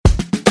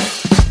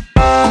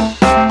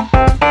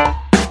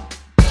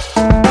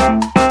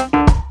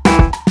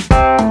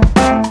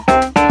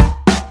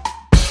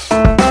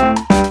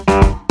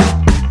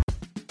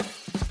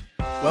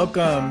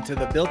welcome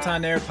to the Built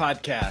on Air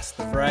podcast,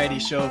 the variety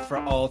show for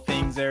all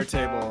things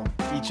Airtable.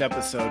 Each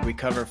episode, we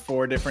cover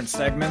 4 different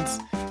segments.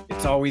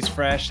 It's always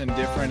fresh and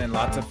different and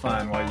lots of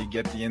fun while you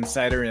get the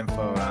insider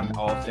info on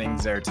all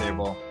things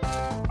Airtable.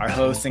 Our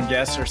hosts and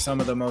guests are some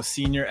of the most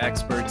senior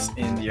experts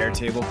in the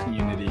Airtable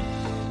community.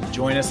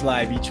 Join us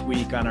live each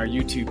week on our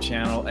YouTube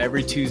channel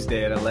every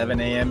Tuesday at 11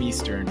 a.m.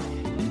 Eastern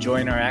and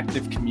join our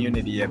active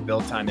community at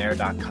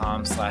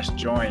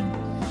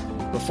builtonair.com/join.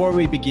 Before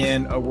we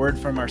begin, a word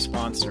from our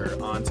sponsor,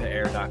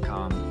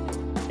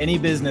 OnToAir.com. Any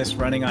business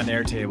running on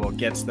Airtable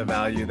gets the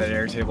value that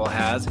Airtable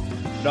has,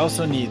 but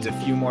also needs a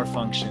few more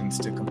functions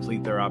to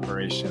complete their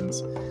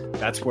operations.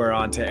 That's where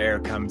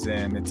OnToAir comes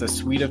in. It's a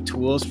suite of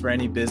tools for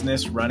any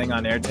business running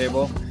on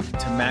Airtable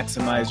to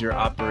maximize your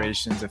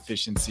operations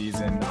efficiencies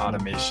and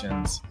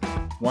automations.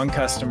 One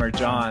customer,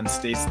 John,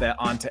 states that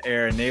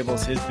OnToAir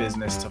enables his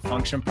business to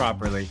function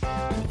properly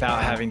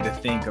without having to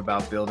think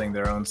about building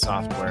their own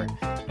software,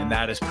 and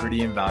that is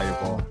pretty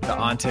invaluable. The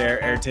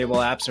OnToAir Airtable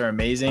apps are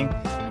amazing,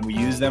 and we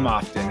use them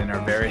often and are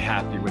very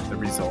happy with the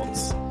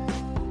results.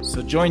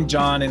 So join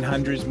John and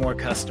hundreds more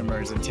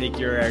customers and take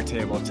your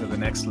Airtable to the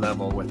next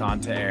level with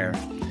OnToAir.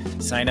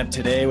 Sign up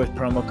today with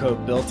promo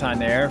code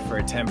BuiltOnAir for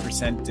a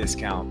 10%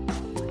 discount.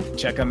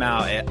 Check them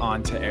out at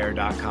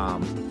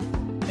OnToAir.com.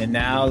 And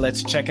now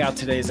let's check out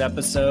today's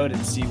episode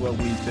and see what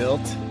we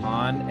built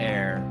on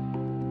air.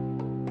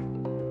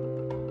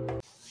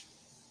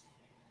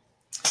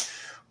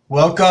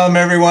 Welcome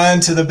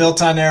everyone to the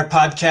Built on Air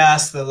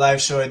podcast, the live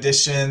show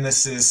edition.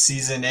 This is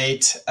season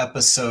 8,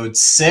 episode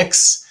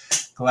 6.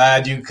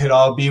 Glad you could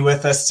all be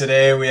with us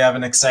today. We have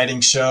an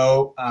exciting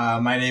show.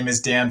 My name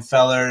is Dan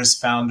Fellers,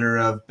 founder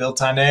of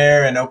Built on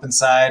Air and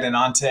OpenSide and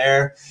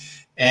OnToAir.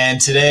 And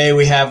today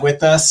we have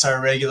with us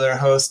our regular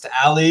host,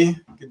 Ali.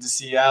 Good to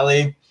see you,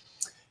 Ali.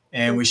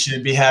 And we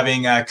should be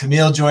having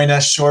Camille join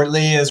us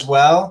shortly as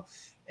well.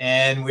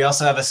 And we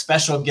also have a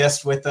special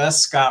guest with us,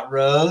 Scott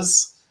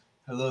Rose.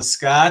 Hello,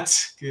 Scott.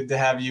 Good to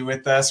have you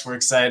with us. We're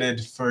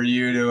excited for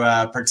you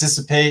to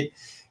participate.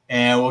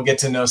 And we'll get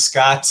to know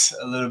Scott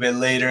a little bit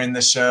later in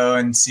the show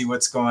and see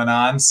what's going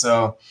on.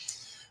 So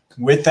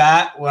with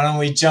that, why don't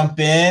we jump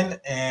in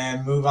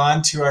and move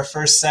on to our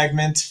first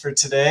segment for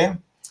today.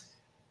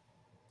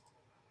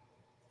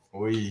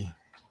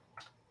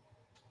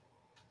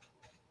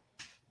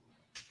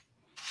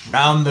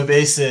 Round the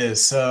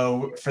bases.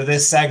 So for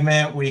this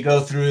segment, we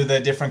go through the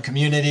different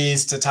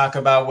communities to talk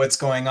about what's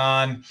going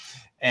on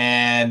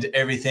and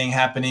everything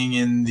happening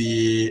in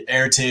the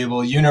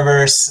Airtable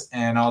universe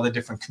and all the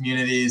different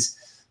communities.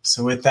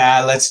 So with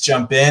that, let's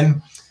jump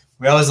in.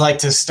 We always like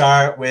to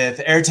start with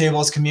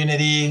Airtable's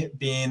community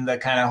being the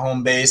kind of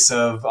home base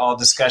of all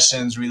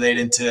discussions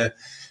related to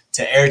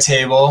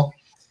Airtable.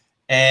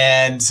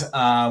 And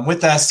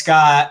with us,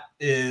 Scott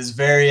is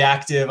very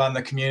active on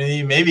the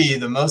community, maybe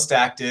the most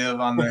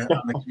active on the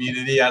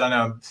community. I don't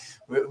know.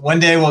 One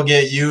day we'll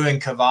get you and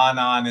Kavan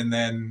on, and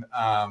then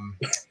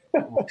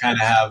we'll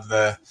kind of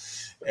have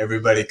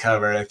everybody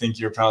covered. I think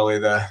you're probably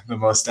the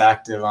most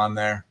active on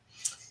there.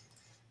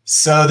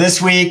 So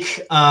this week,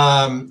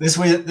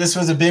 this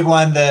was a big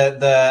one.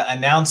 The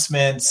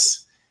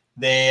announcements,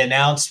 they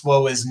announced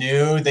what was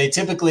new. They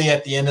typically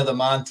at the end of the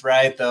month,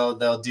 right?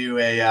 They'll do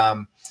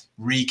a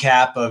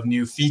recap of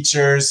new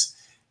features.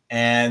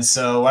 And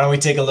so why don't we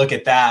take a look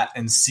at that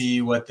and see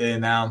what they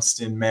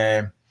announced in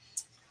May.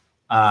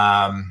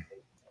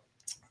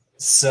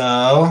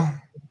 So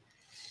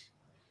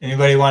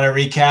anybody want to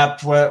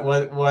recap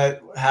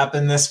what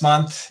happened this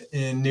month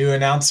in new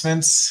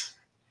announcements?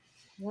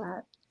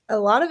 Yeah, a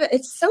lot of it.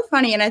 It's so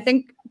funny. And I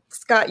think,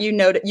 Scott, you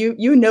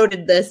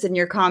noted this in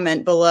your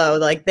comment below.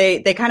 Like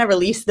they kind of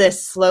released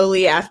this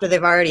slowly after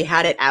they've already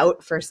had it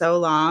out for so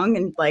long.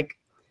 And like,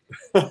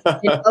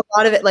 a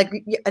lot of it, like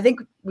I think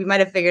we might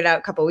have figured out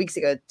a couple of weeks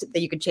ago that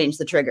you could change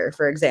the trigger,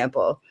 for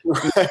example.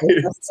 Right.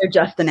 They're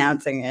just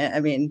announcing it. I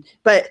mean,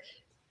 but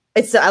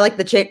it's I like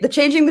the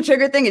changing the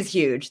trigger thing is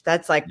huge.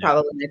 That's like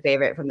probably my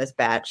favorite from this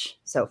batch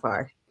so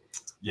far.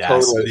 Yeah,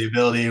 totally. So the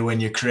ability when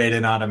you create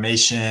an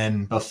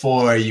automation,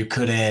 before you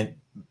couldn't,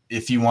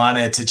 if you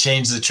wanted to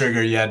change the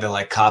trigger, you had to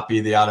like copy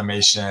the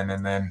automation,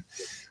 and then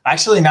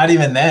actually not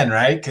even then,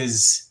 right?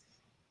 Because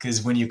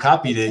when you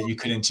copied it, you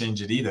couldn't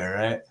change it either,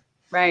 right?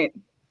 Right.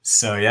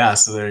 So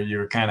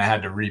you kind of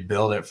had to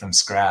rebuild it from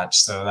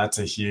scratch. So that's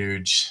a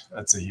huge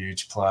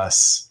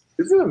plus.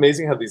 Isn't it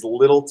amazing how these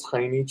little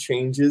tiny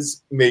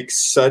changes make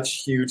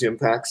such huge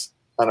impacts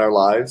on our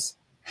lives?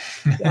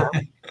 Yeah.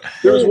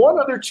 There's one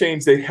other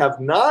change they have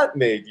not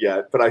made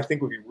yet, but I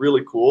think would be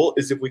really cool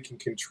is if we can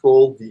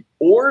control the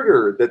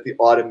order that the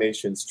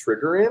automations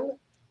trigger in.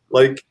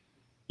 Like,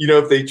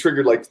 if they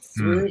triggered like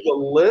through the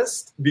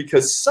list,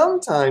 because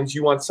sometimes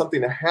you want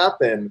something to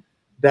happen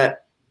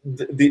that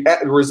the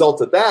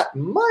result of that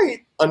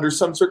might, under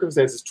some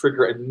circumstances,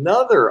 trigger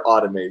another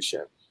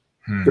automation,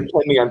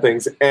 depending on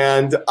things.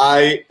 And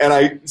I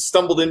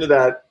stumbled into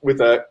that with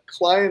a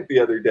client the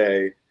other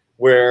day,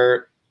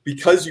 where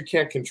because you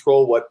can't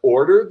control what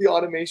order the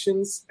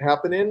automations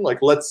happen in, like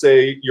let's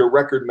say your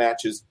record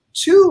matches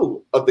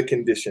 2 of the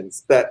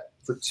conditions that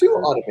for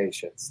two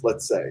automations,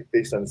 let's say,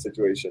 based on the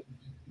situation,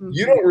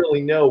 you don't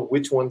really know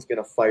which one's going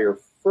to fire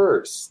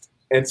first.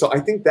 And so I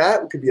think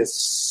that could be a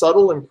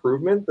subtle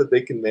improvement that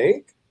they can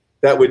make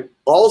that would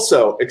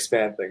also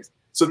expand things.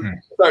 So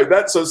sorry,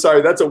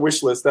 that's a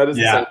wish list. That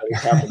isn't something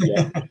that's happened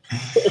yet.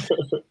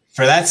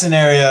 For that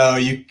scenario,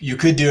 you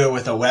could do it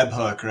with a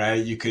webhook,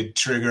 right? You could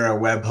trigger a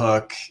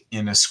webhook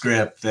in a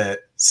script that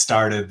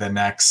started the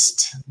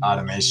next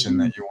automation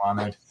that you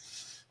wanted.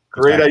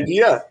 Great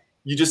idea.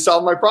 You just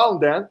solved my problem,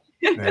 Dan.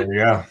 There you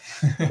go.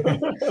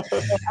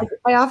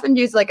 I often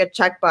use like a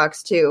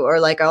checkbox too, or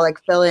like I'll like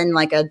fill in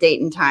like a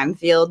date and time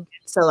field.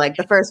 So like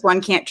the first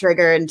one can't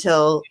trigger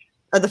the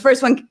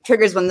first one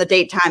triggers when the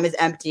date time is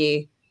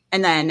empty,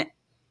 and then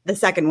the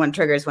second one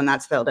triggers when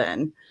that's filled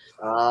in.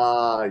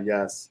 Ah,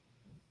 yes.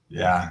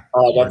 Yeah.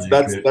 Oh, that's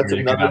another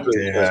great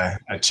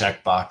a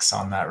checkbox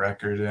on that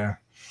record. Yeah.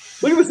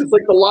 Look at this. It's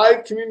like the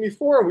live community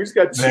forum. We just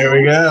got there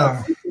we go.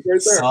 Right there.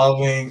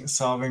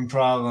 Solving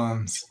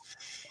problems.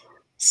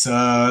 So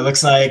it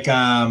looks like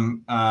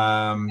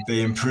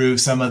they improved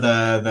some of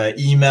the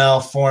email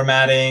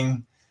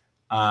formatting.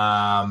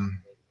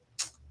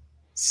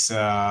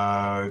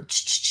 So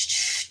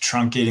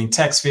truncating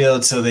text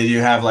fields. So they do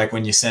have, like,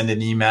 when you send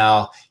an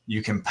email,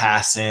 you can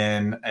pass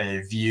in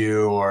a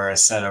view or a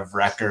set of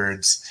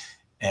records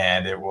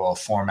and it will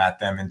format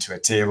them into a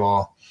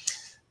table.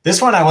 This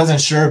one I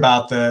wasn't sure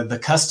about. The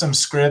custom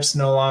scripts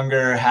no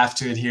longer have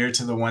to adhere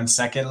to the 1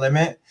 second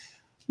limit.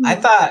 I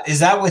thought,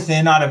 is that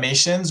within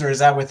automations or is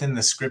that within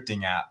the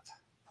scripting app?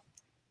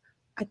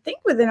 I think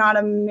within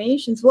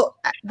automations. Well,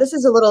 this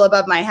is a little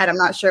above my head. I'm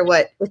not sure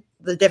what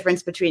the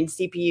difference between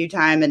CPU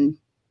time and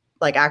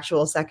like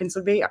actual seconds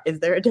would be. Is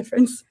there a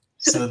difference?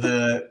 So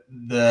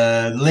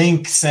the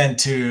link sent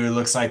to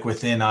looks like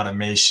within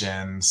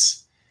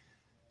automations.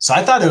 So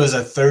I thought it was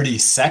a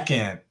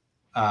 30-second.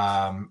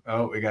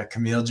 We got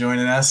Camille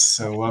joining us.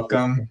 So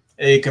welcome.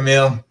 Hey,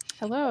 Camille.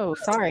 Hello.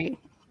 Sorry.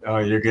 Oh,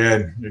 you're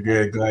good. You're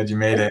good. Glad you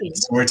made it.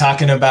 So we're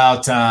talking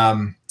about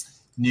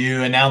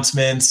new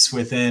announcements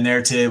within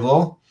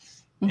Airtable,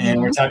 and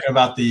we're talking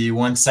about the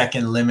 1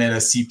 second limit of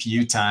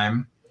CPU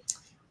time.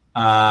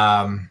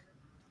 And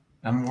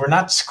we're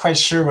not quite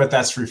sure what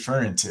that's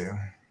referring to.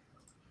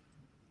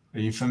 Are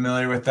you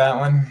familiar with that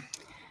one?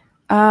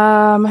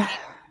 I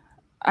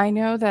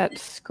know that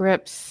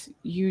scripts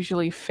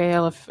usually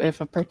fail if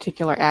a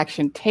particular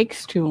action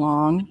takes too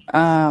long.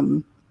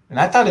 And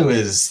I thought it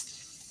was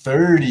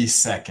 30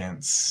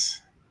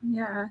 seconds.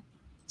 Yeah.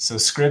 So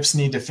scripts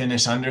need to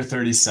finish under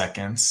 30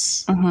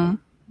 seconds.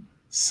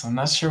 So I'm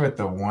not sure what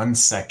the 1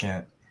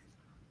 second,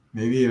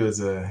 maybe it was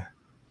we'll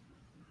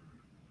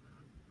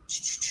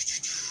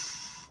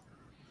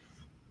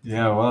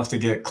have to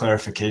get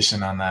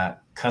clarification on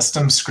that.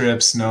 Custom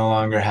scripts no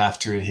longer have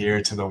to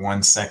adhere to the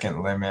 1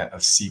 second limit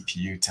of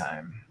CPU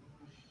time.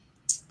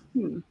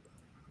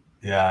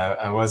 Yeah,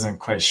 I wasn't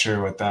quite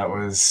sure what that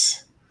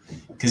was.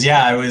 Because,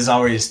 it was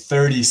always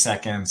 30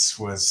 seconds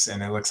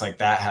and it looks like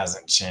that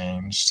hasn't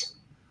changed.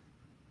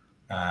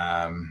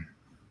 But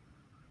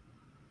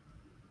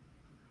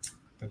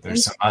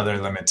there's some other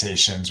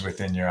limitations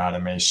within your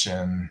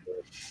automation.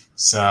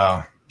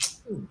 So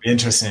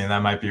interesting.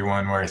 That might be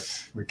one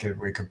worth we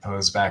could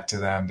pose back to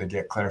them to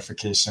get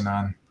clarification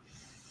on.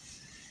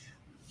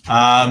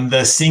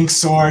 The sync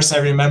source, I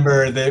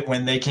remember that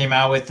when they came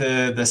out with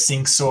the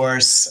sync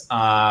source,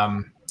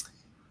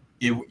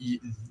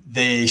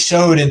 they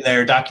showed in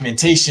their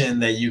documentation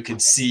that you could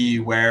see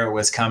where it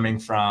was coming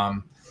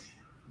from,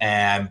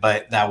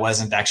 but that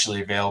wasn't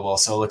actually available.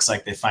 So it looks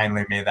like they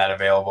finally made that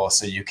available,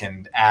 so you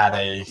can add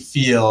a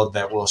field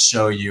that will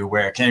show you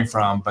where it came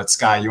from. But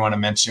Scott, you want to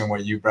mention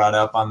what you brought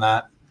up on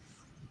that?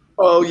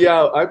 Oh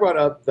yeah, I brought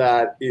up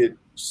that it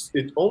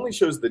only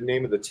shows the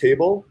name of the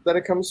table that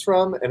it comes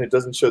from, and it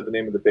doesn't show the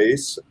name of the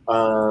base.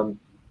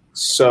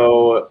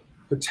 So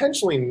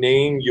potentially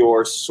name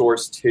your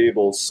source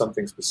table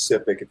something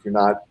specific if you're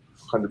not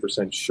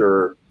 100%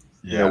 sure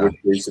which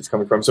base it's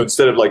coming from. So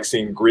instead of like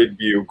seeing grid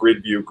view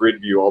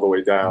all the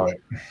way down,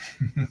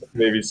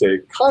 maybe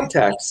say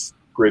contacts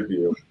grid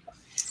view,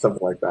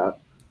 something like that.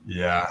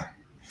 Yeah.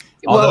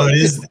 Although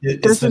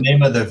it's the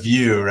name of the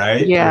view,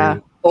 right? Yeah.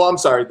 Oh, I'm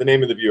sorry. The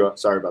name of the view. I'm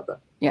sorry about that.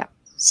 Yeah.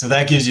 So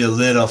that gives you a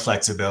little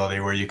flexibility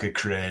where you could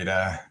create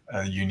a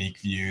unique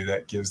view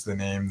that gives the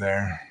name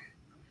there.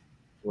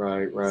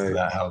 Right. So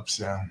that helps,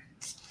 yeah.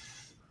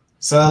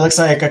 So it looks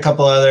like a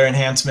couple other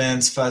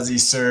enhancements, fuzzy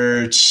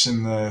search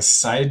in the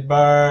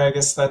sidebar. I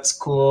guess that's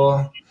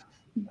cool.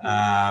 New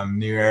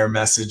error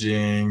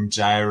messaging,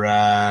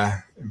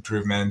 Jira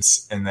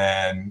improvements, and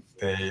then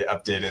they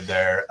updated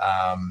their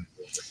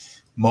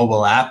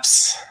mobile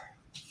apps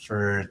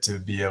to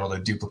be able to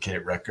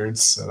duplicate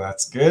records. So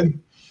that's good.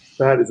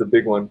 That is a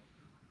big one.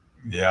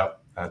 Yep.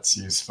 That's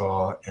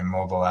useful in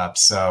mobile apps.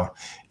 So,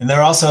 and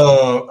they're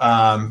also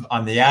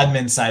on the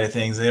admin side of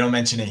things, they don't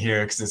mention it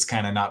here because it's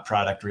kind of not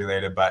product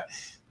related, but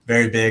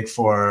very big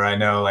for, I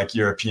know, like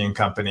European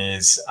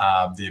companies,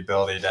 the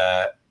ability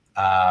to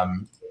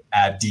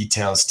add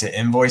details to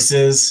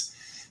invoices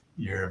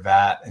your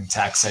VAT and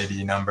tax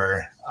ID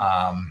number.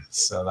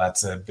 So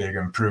that's a big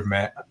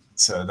improvement.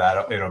 So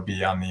that it'll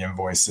be on the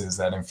invoices,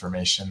 that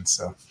information.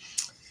 So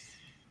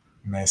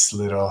nice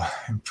little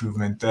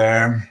improvement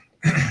there.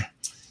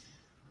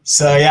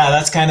 So yeah,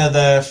 that's kind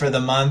of for the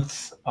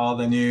month, all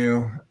the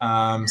new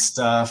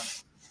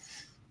stuff.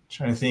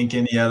 Trying to think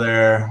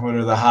what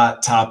are the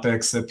hot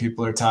topics that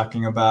people are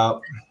talking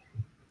about?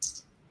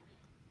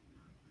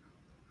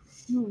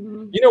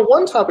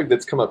 One topic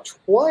that's come up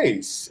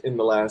twice in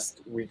the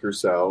last week or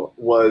so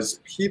was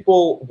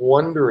people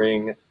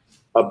wondering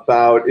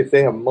about if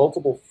they have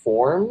multiple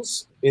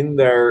forms in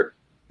their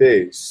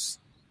base,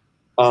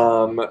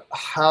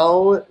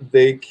 how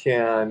they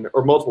can,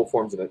 or multiple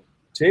forms in a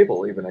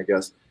table even, I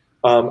guess,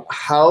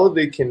 how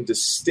they can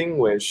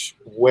distinguish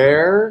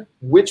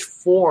which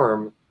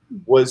form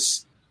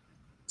was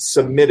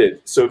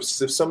submitted. So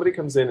if somebody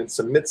comes in and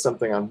submits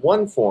something on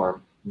one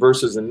form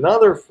versus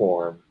another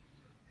form,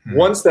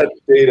 once that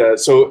data,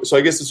 so I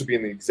guess this would be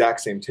in the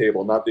exact same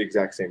table, not the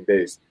exact same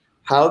base,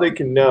 how they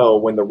can know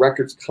when the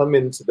records come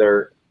into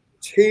their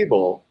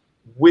table,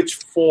 which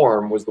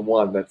form was the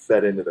one that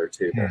fed into their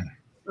table.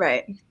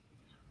 Right.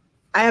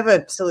 I have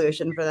a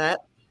solution for that.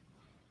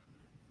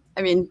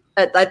 I mean,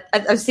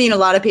 I've seen a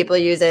lot of people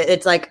use it.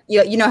 It's like,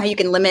 you know how you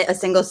can limit a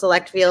single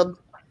select field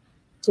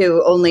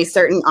to only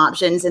certain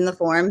options in the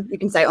form? You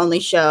can say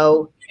only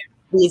show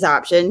these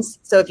options.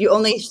 So if you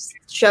only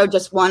show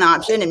just one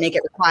option and make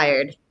it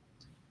required,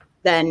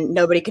 then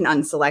nobody can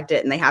unselect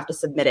it and they have to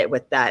submit it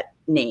with that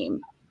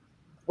name,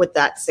 with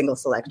that single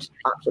select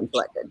option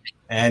selected.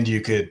 And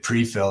you could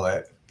pre-fill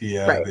it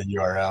via the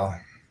URL.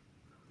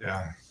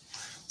 Yeah.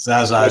 So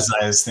that's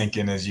what I was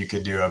thinking, is you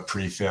could do a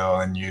pre-fill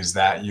and use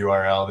that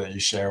URL that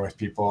you share with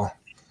people.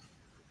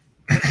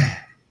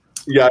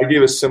 Yeah, I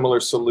gave a similar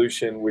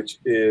solution, which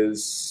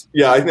is,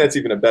 I think that's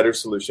even a better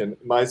solution.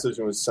 My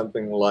solution was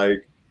something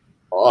like,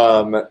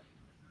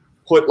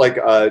 put like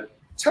a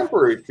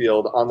temporary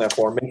field on that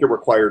form, make it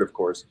required, of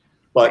course,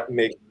 but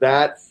make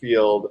that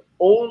field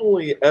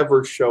only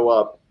ever show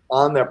up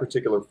on that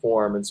particular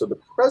form. And so the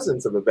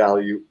presence of a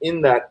value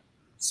in that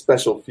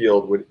special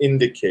field would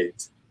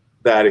indicate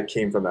that it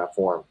came from that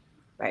form.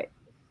 Right.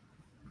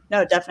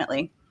 No,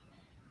 definitely.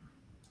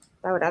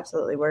 That would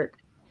absolutely work.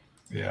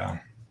 Yeah.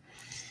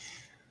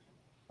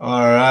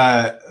 All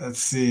right.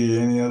 Let's see.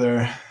 Any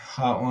other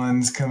hot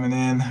ones coming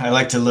in? I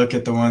like to look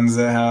at the ones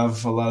that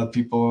have a lot of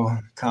people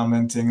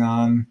commenting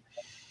on.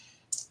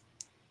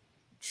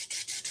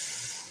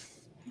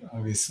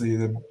 Obviously,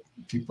 the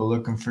people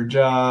looking for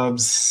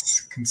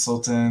jobs,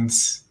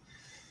 consultants.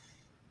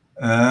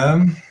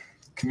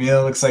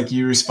 Camille, looks like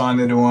you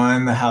responded to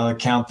one, how to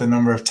count the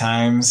number of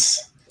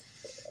times.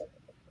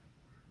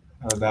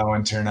 How did that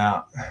one turn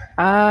out?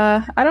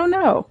 I don't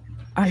know.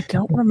 I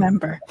don't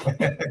remember.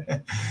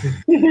 It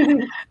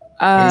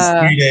was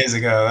 3 days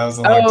ago. That was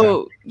a long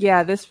time.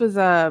 Yeah, this was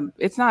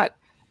it's not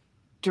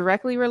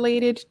directly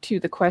related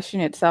to the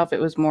question itself. It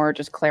was more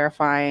just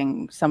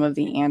clarifying some of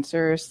the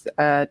answers,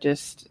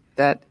 just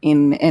that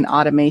in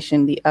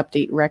automation, the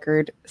update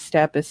record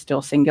step is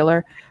still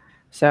singular.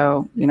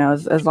 So,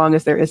 as long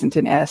as there isn't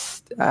an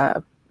S,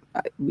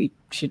 we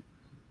should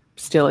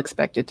still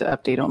expect it to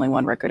update only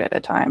one record at a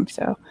time.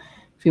 So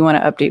if you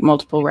want to update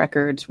multiple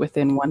records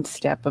within one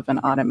step of an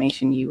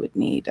automation, you would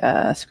need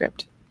a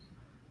script.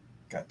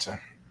 Gotcha.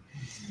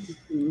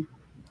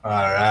 All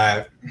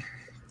right.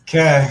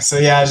 Okay. So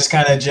just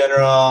kind of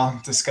general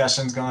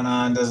discussions going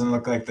on. Doesn't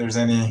look like there's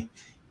any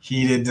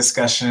heated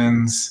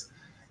discussions.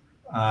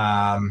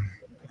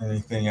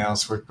 Anything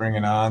else worth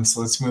bringing on?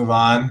 So let's move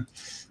on.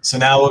 So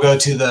now we'll go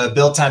to the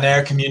Built on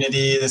Air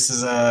community. This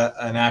is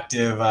an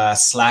active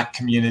Slack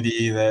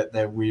community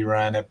that we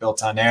run at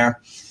Built on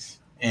Air.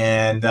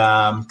 And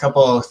a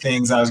couple of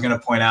things I was going to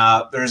point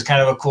out. There's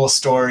kind of a cool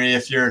story.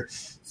 If you're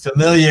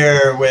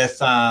familiar with,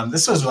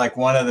 this was like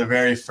one of the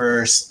very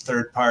first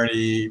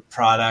third-party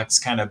products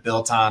kind of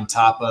built on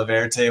top of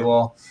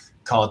Airtable,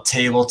 called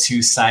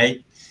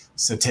Table2Site.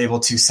 So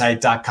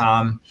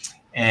table2site.com.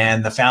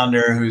 And the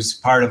founder, who's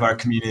part of our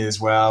community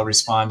as well,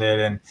 responded,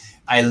 and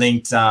I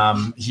linked,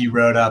 he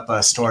wrote up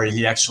a story.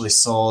 He actually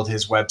sold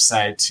his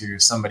website to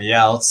somebody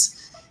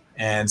else.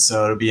 And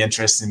so it'll be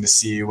interesting to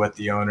see what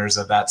the owners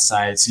of that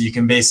site. So you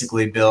can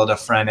basically build a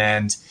front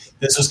end.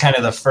 This was kind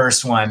of the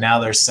first one. Now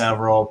there's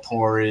several,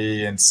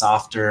 Pori and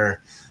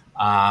Softer.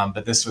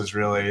 But this was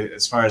really,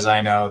 as far as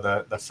I know,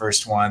 the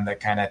first one that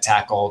kind of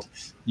tackled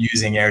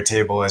using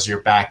Airtable as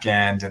your back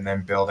end and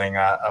then building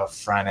a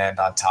front end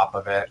on top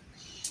of it.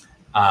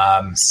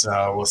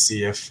 So we'll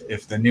see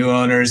if the new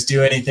owners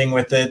do anything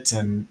with it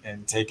and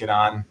take it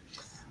on.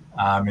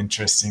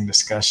 Interesting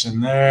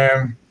discussion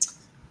there.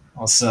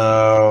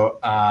 Also,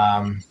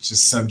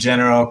 just some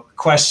general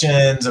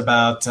questions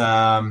about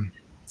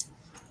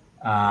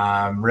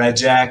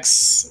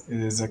regex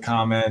is a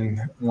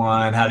common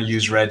one, how to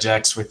use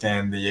regex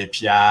within the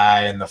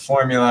API and the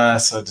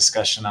formula. So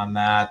discussion on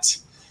that.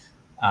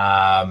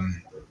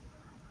 Trying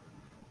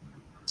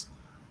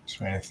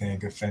to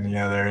think if any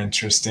other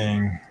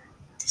interesting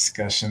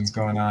discussions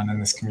going on in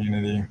this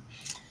community.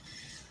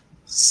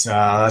 So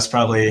that's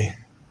probably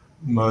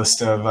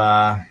most of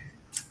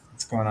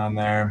what's going on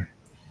there.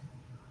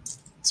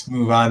 Let's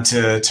move on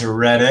to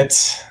Reddit.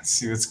 Let's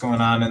see what's going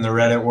on in the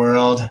Reddit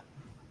world.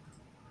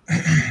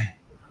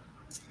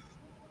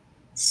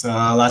 So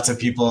lots of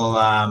people,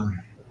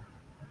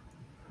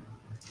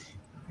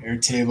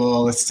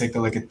 Airtable. Let's take a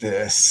look at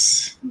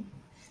this.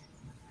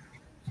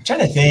 I'm trying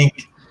to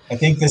think. I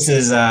think this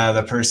is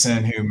the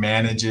person who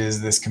manages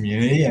this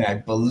community, and I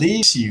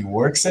believe she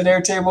works at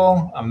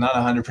Airtable. I'm not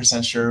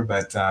 100% sure,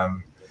 but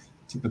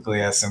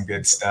typically has some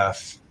good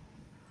stuff.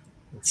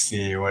 Let's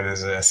see, what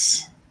is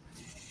this?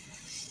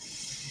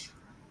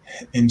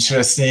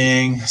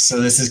 Interesting. So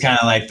this is kind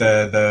of like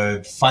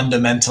the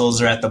fundamentals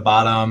are at the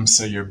bottom.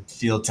 So your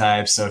field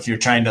types. So if you're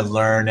trying to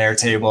learn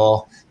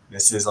Airtable,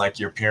 this is like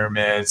your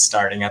pyramid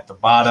starting at the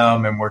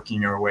bottom and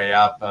working your way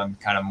up on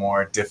kind of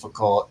more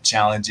difficult,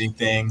 challenging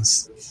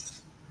things.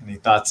 Any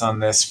thoughts on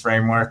this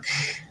framework?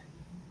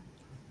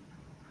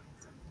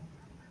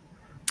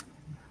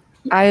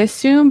 I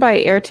assume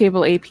by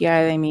Airtable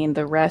API, they mean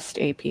the REST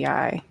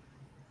API.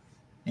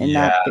 And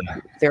not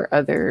their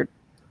other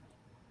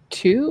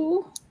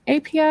 2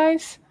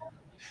 APIs?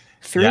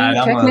 3,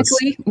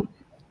 technically.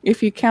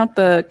 If you count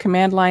the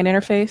command line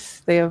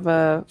interface, they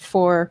have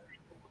 4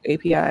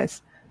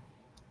 APIs.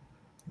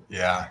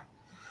 Yeah.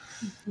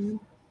 Mm-hmm.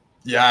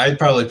 Yeah, I'd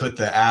probably put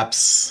the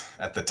apps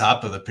at the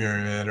top of the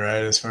pyramid,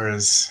 right? As far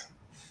as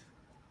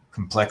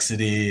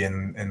complexity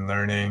and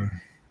learning,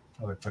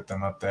 probably put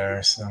them up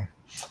there. So,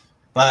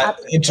 but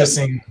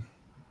interesting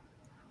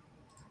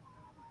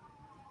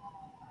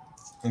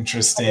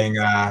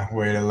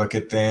way to look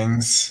at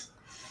things.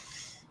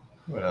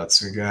 What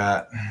else we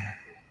got?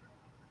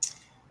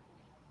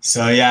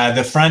 So yeah,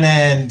 the front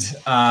end,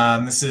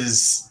 this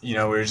is, we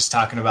were just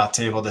talking about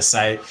table to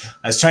site.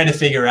 I was trying to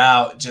figure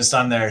out just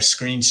on their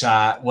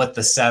screenshot what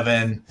the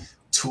 7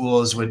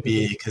 tools would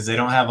be, because they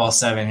don't have all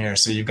 7 here.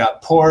 So you've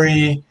got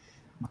Pori,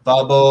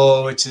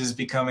 Bubble, which is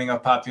becoming a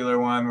popular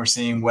one. We're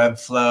seeing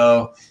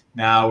Webflow.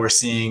 Now we're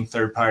seeing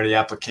third-party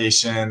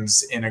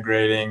applications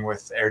integrating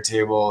with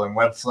Airtable and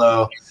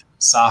Webflow,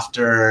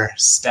 Softer,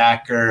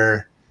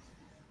 Stacker.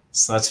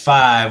 So that's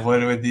 5.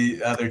 What would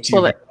the other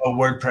 2?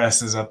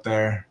 WordPress is up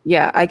there.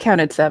 Yeah, I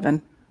counted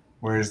 7.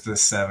 Where's the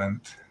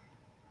 7th?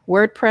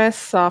 WordPress,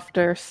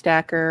 Softer,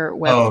 Stacker,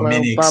 Webflow,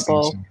 mini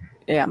Bubble. Extension.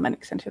 Yeah, many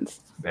extensions.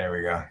 There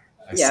we go.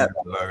 I see the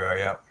logo.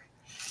 Yep.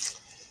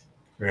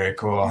 Very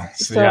cool.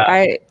 So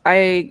yeah.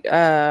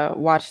 I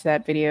watched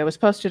that video. It was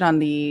posted on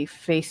the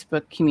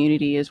Facebook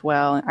community as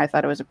well. And I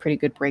thought it was a pretty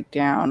good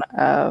breakdown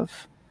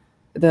of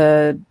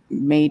the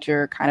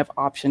major kind of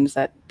options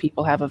that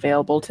people have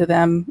available to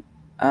them.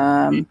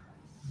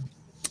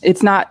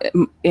 It's not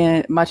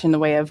much in the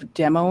way of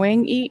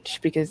demoing each,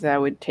 because that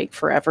would take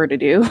forever to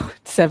do.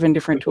 7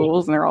 different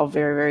tools, and they're all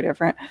very, very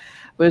different.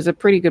 But it was a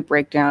pretty good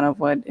breakdown of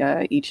what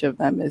each of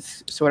them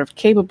is sort of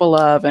capable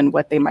of and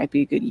what they might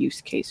be a good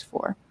use case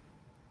for.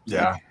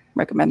 Yeah.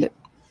 Recommend it.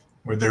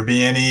 Would there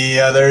be any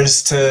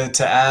others to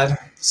add?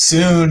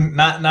 Soon,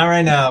 not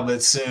right now,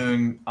 but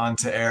soon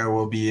Onto Air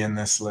will be in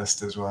this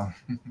list as well.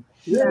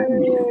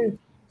 Yay!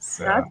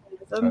 So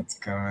that's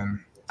coming.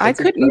 I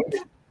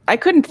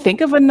couldn't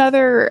think of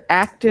another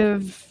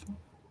active,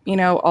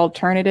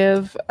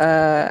 alternative.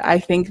 I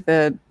think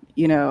that,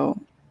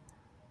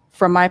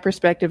 from my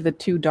perspective, the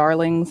 2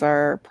 darlings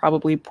are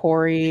probably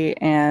Pori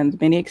and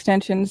mini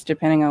extensions,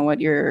 depending on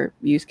what your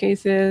use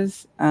case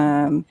is.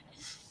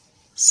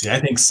 See, I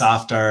think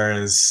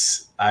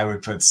I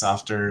would put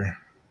Softer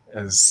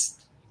as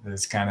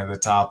kind of the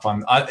top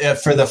on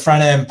for the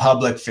front end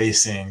public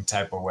facing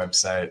type of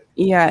website.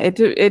 Yeah,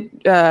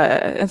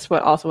 that's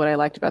what I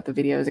liked about the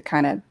video is it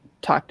kind of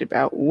talked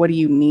about what do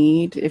you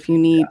need. If you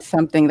need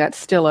something that's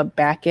still a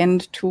back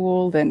end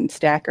tool, then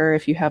Stacker,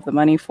 if you have the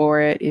money for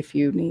it. If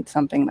you need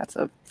something that's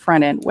a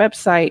front end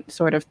website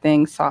sort of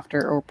thing,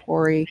 Softer or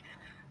Pori.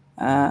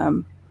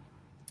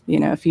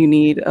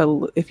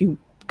 If you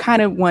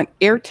kind of want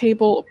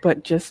Airtable,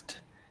 but just,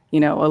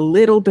 a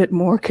little bit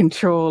more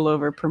control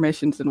over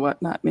permissions and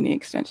whatnot, mini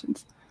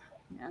extensions.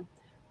 Yeah.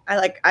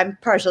 I'm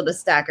partial to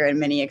Stacker and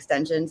mini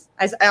extensions.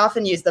 I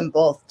often use them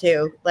both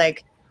too.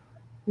 Like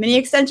mini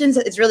extensions,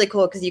 it's really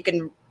cool because you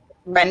can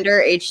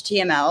render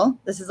HTML.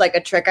 This is like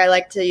a trick I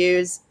like to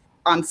use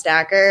on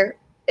Stacker,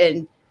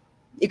 and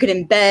you could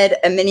embed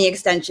a mini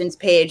extensions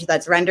page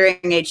that's rendering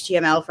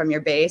HTML from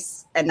your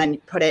base, and then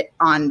you put it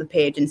on the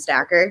page in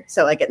Stacker.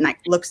 So like it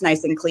looks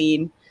nice and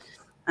clean.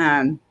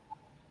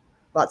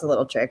 Lots of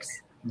little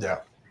tricks.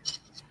 Yeah.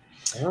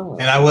 Oh.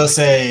 And I will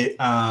say,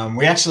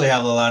 we actually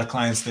have a lot of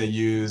clients that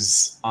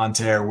use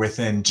Onto Air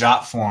within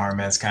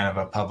JotForm as kind of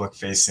a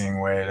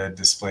public-facing way to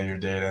display your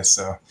data.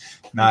 So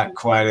not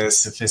quite as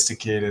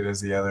sophisticated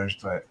as the others,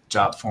 but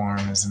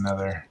JotForm is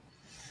another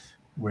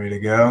way to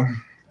go.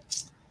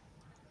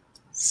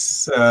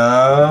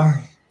 So,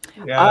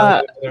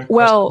 yeah.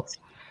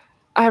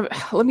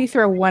 Let me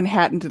throw one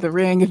hat into the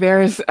ring.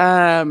 There's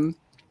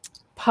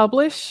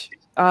Publish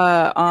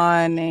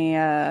on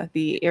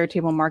the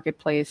Airtable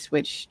marketplace,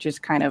 which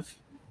just kind of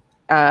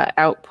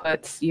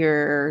outputs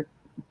your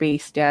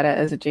base data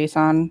as a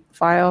JSON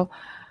file.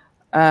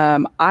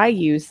 I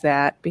use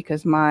that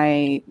because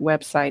my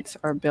websites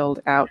are built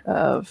out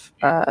of,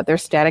 they're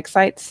static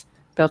sites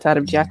built out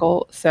of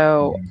Jekyll.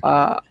 So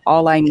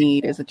all I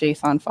need is a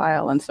JSON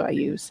file. And so I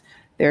use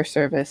their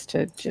service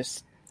to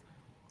just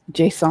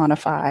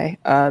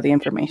JSONify the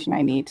information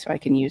I need so I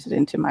can use it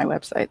into my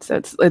website. So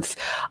it's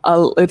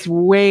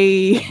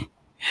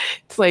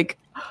like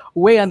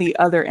way on the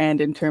other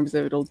end in terms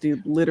of it'll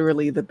do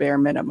literally the bare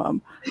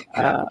minimum.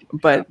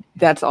 But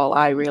that's all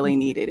I really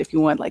needed. If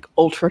you want like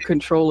ultra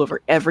control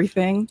over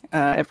everything,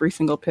 every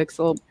single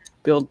pixel,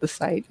 build the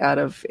site out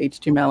of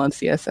HTML and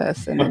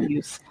CSS and then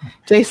use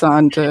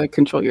JSON to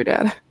control your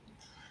data.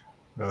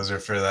 Those are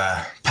for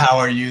the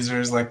power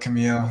users like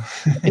Camille.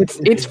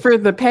 It's for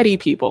the petty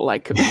people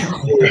like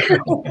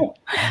Camille.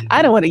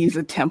 I don't want to use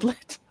a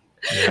template.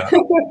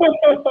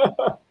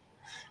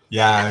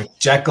 Yeah,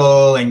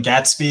 Jekyll and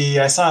Gatsby.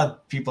 I saw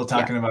people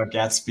talking about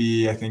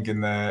Gatsby, I think, in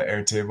the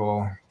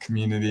Airtable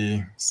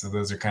community. So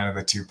those are kind of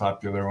the two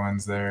popular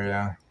ones there,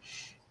 yeah.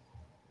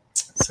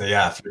 So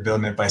yeah, if you're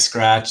building it by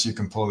scratch, you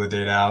can pull the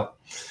data out.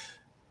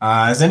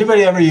 Has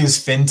anybody ever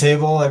used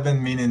FinTable? I've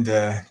been meaning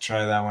to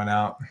try that one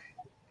out.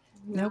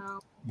 Nope.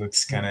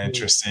 Looks kind of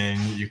interesting.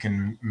 You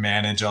can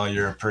manage all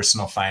your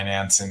personal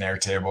finance in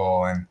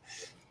Airtable and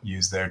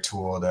use their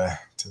tool to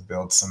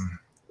build some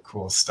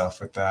cool stuff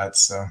with that.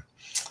 So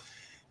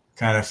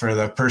kind of for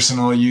the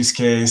personal use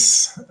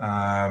case.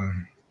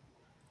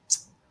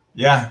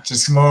 Yeah,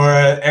 just more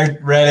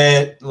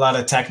Reddit, a lot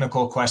of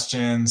technical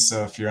questions.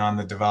 So if you're on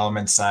the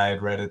development side,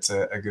 Reddit's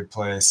a good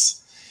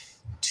place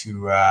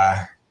to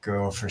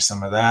go for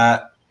some of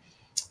that.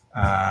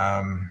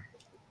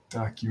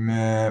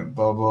 Document,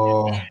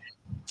 Bubble.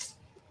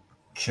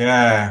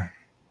 Okay.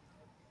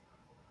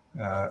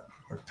 We're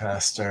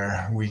past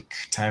our week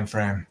time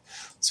frame.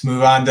 Let's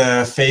move on to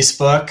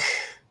Facebook.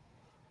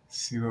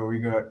 See what we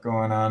got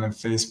going on in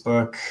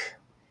Facebook.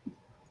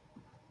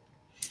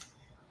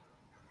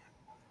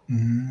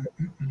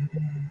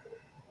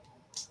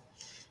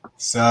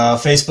 So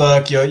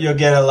Facebook, you'll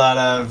get a lot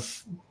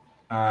of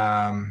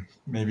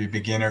maybe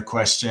beginner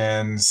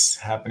questions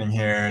happening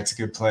here. It's a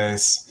good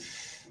place.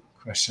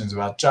 Questions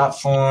about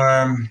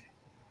Jotform.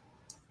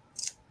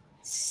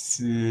 Let's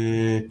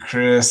see,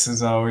 Chris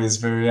is always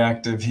very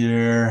active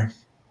here.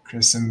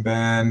 Chris and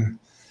Ben.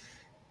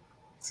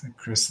 So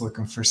Chris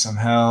looking for some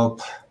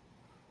help.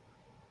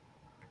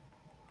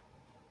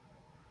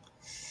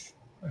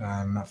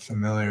 I'm not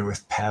familiar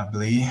with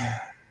Pably.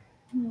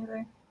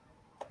 Neither.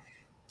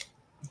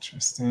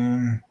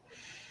 Interesting.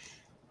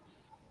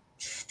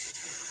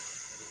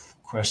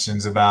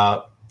 Questions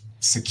about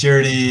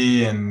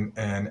security and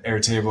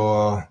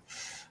Airtable,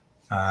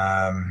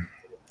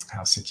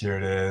 how secure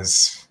it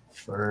is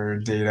for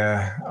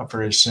data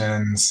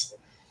operations.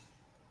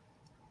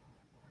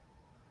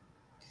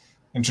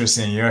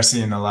 Interesting. You are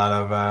seeing a lot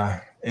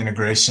of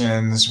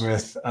integrations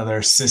with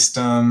other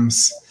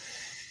systems.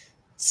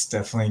 It's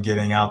definitely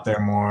getting out there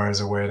more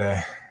as a way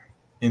to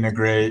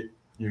integrate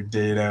your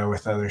data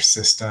with other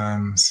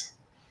systems.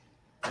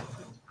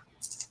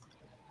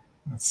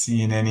 Not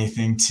seeing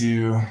anything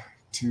too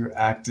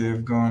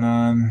active going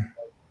on.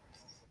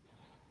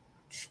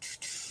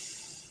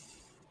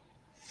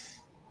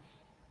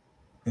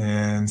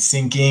 And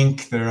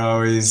SyncInc, they're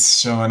always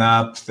showing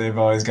up. They've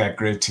always got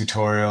great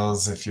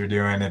tutorials if you're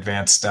doing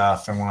advanced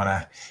stuff and want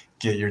to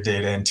get your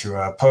data into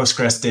a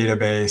Postgres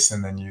database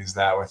and then use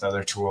that with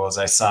other tools.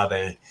 I saw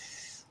they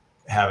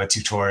have a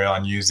tutorial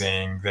on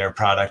using their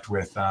product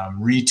with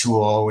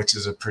Retool, which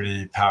is a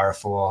pretty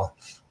powerful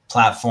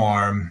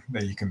platform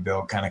that you can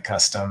build kind of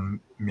custom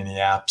mini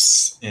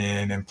apps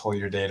in and pull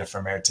your data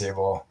from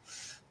Airtable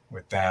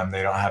with them.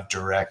 They don't have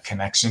direct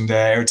connection to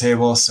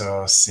Airtable,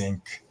 so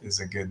Sync is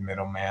a good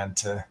middleman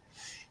to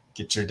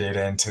get your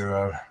data into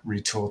a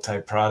Retool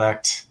type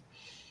product.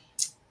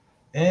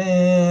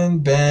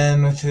 And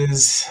Ben with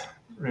his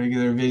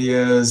regular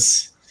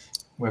videos,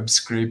 web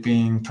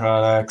scraping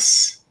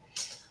products.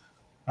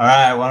 All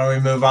right, why don't we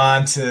move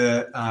on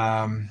to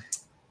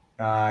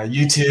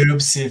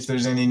YouTube, see if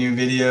there's any new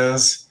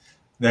videos.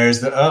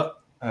 There's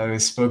I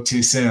spoke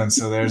too soon.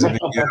 So there's a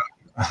video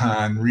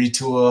on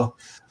Retool,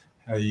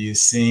 how you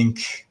use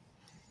Sync.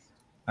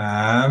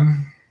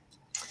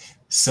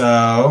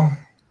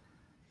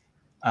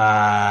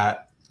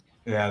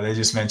 Yeah, they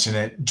just mentioned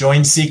it.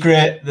 Join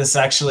Secret. This is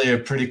actually a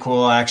pretty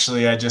cool.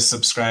 Actually, I just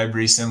subscribed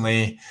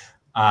recently.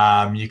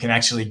 You can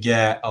actually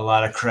get a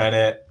lot of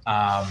credit.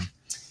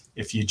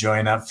 If you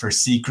join up for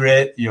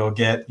Secret, you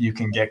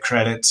can get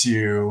credit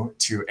to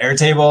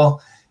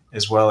Airtable,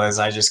 as well as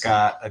I just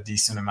got a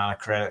decent amount of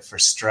credit for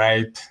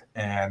Stripe,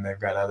 and they've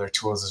got other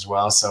tools as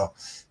well. So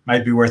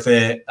might be worth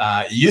it.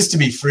 It used to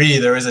be free.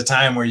 There was a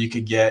time where you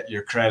could get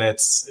your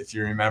credits. If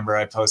you remember,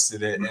 I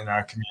posted it in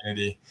our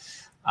community.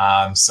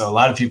 So a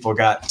lot of people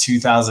got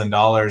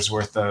 $2,000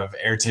 worth of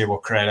Airtable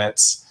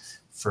credits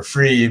for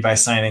free by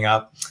signing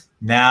up.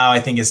 Now I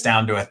think it's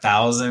down to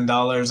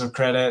 $1,000 of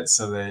credit,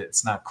 so that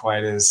it's not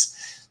quite as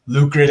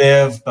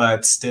lucrative,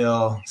 but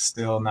still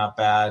not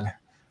bad.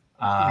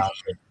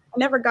 I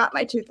never got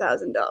my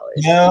 $2,000.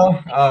 No?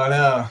 Oh,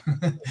 no.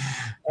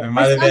 It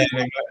might have been.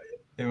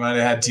 It might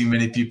have had too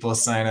many people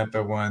sign up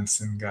at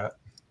once and got.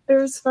 It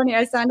was funny.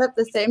 I signed up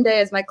the same day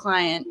as my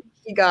client.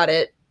 He got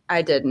it.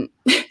 I didn't.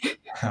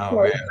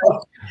 Oh, man. I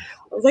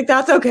was like,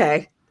 that's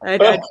okay.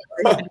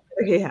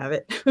 He have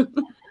it.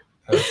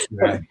 That's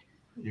good.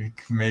 You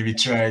can maybe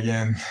try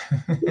again.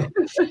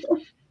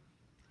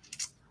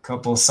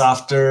 Couple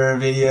softer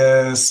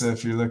videos. So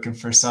if you're looking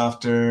for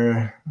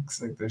softer,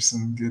 looks like there's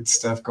some good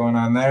stuff going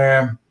on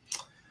there.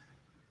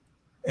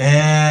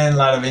 And a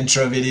lot of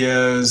intro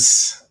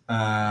videos.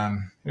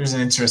 Here's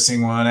an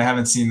interesting one. I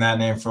haven't seen that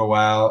name for a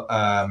while.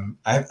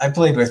 I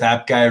played with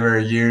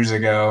AppGyver years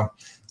ago.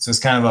 So it's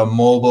kind of a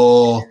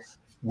mobile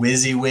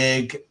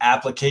WYSIWYG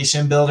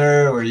application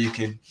builder where you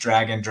could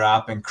drag and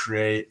drop and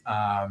create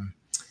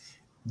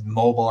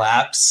mobile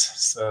apps.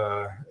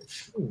 So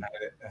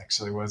I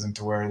actually wasn't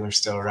aware they're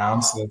still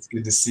around. So that's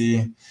good to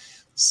see.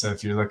 So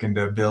if you're looking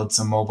to build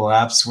some mobile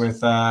apps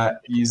with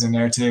using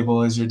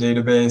Airtable as your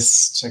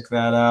database, check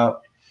that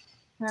out.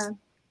 Yeah.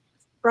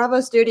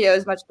 Bravo Studio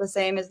is much the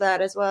same as that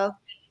as well.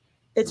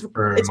 It's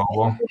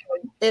mobile.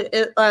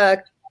 It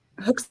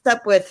hooks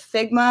up with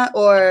Figma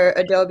or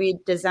Adobe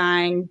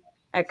Design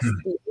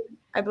XD,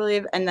 I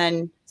believe, and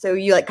then so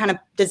you like kind of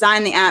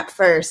design the app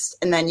first,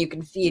 and then you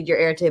can feed your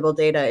Airtable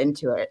data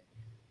into it.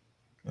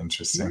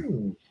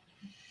 Interesting.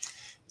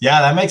 Yeah,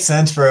 that makes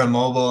sense for a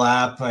mobile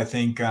app. I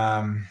think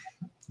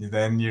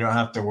then you don't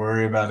have to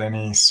worry about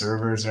any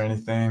servers or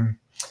anything.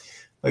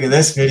 Look at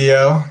this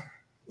video.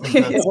 I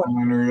think that's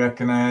someone we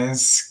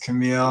recognize.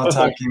 Camille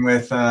talking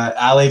with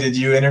Ali. Did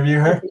you interview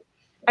her?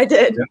 I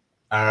did. Yep.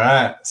 All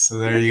right. So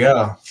there you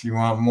go. If you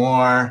want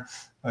more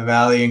of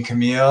Ali and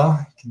Camille,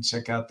 you can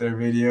check out their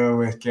video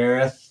with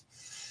Gareth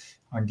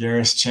on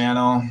Gareth's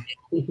channel.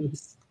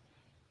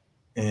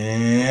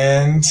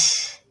 And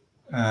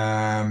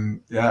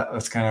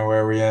that's kind of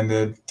where we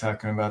ended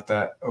talking about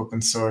that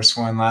open source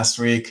one last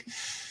week.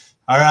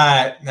 All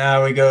right,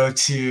 now we go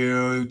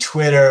to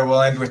Twitter.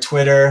 We'll end with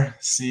Twitter,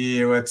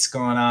 see what's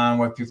going on,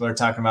 what people are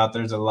talking about.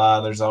 There's a lot.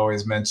 There's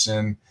always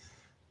mention.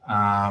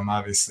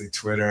 Obviously,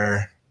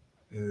 Twitter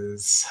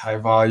is high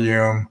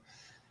volume.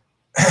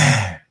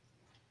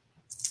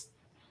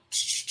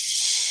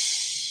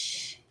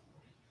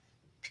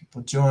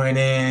 People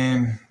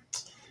joining.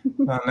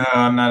 Oh, no,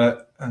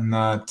 I'm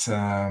not.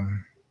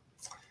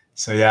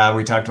 So yeah,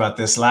 we talked about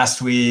this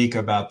last week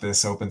about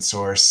this open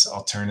source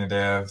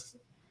alternative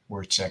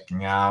we're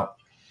checking out.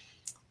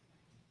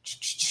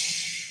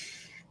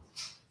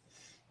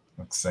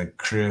 Looks like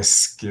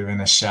Chris giving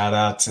a shout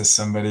out to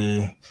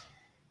somebody.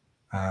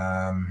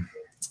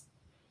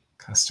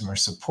 Customer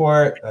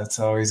support. That's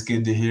always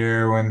good to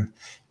hear when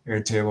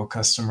Airtable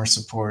customer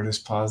support is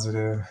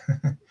positive.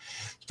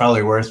 It's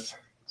probably worth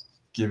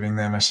giving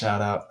them a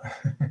shout out.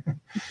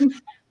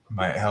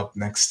 Might help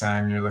next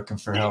time you're looking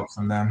for help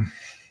from them.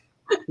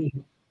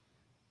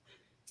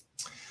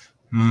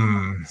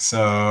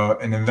 So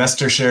an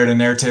investor shared an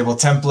Airtable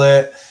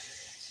template,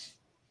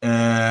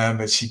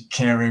 but she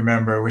can't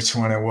remember which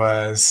one it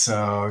was.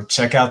 So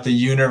check out the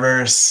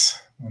universe.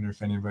 Wonder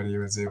if anybody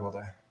was able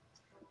to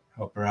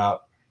help her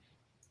out.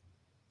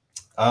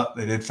 Oh,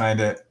 they did find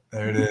it.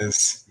 There it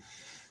is.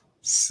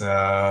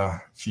 So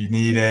if you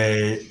need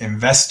a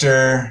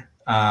investor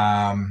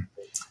for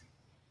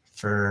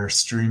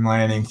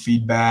streamlining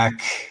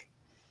feedback,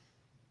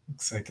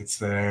 looks like it's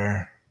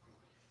there.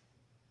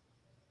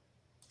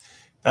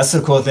 That's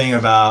the cool thing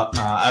about,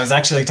 I was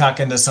actually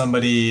talking to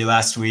somebody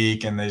last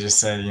week and they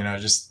just said,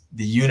 just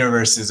the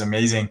universe is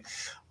amazing.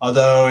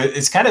 Although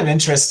it's kind of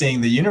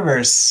interesting, the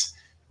universe,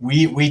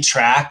 we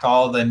track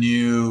all the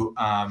new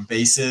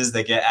bases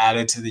that get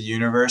added to the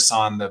universe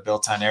on the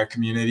Built on Air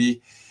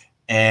community.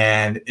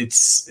 And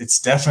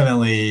it's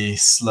definitely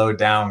slowed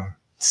down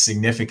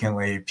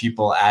significantly,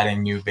 people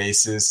adding new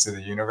bases to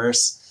the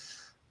universe.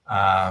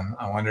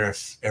 I wonder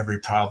if every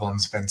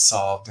problem's been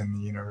solved in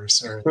the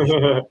universe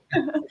already.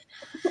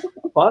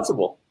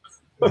 Possible.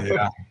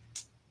 Yeah.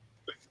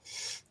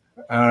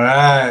 All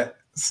right.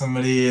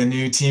 A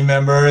new team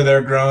member,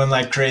 they're growing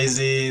like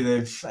crazy.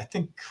 I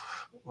think,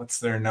 what's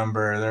their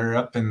number? They're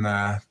up in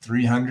the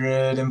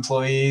 300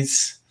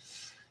 employees.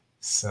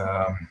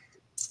 So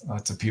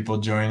lots of people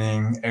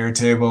joining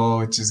Airtable,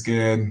 which is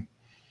good.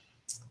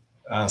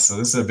 So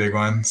this is a big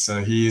one.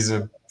 So he's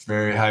a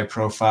very high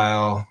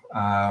profile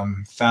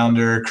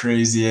founder,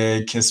 Crazy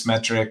Egg,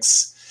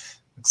 Kissmetrics.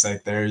 Looks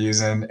like they're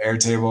using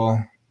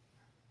Airtable.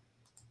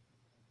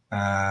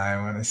 I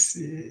want to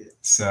see.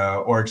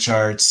 So org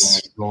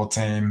charts, role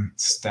team,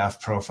 staff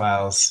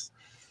profiles.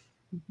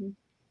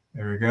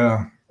 There we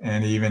go.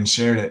 And he even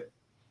shared it.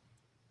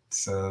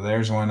 So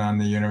there's one on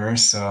the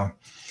universe. So I'm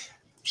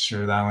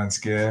sure that one's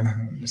good.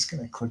 I'm just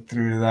going to click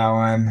through to that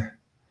one.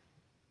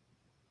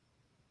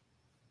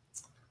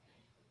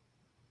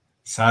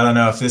 So I don't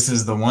know if this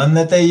is the one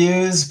that they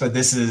use, but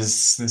this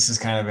is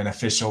kind of an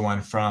official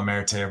one from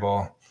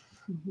Airtable.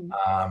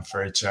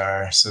 For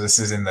HR. So this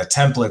is in the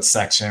templates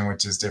section,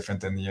 which is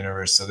different than the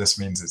universe. So this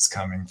means it's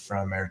coming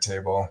from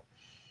Airtable.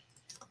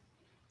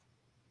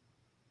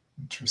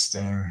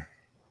 Interesting.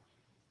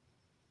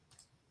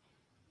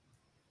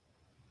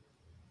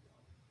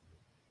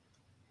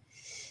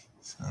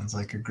 Sounds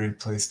like a great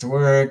place to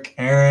work.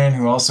 Aaron,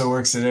 who also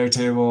works at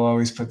Airtable,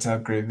 always puts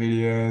out great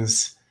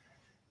videos.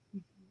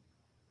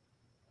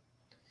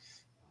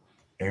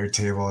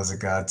 Airtable is a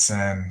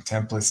godsend.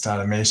 Templates to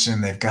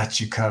automation, they've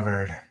got you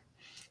covered.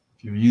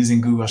 If you're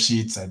using Google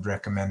Sheets, I'd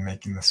recommend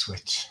making the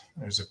switch.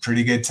 There's a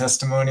pretty good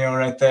testimonial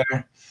right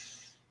there.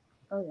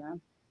 Oh, yeah.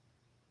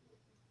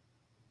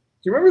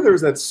 Do you remember there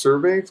was that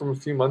survey from a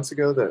few months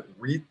ago that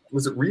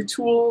was it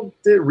Retool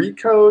did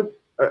Recode?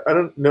 I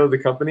don't know the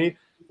company,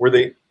 where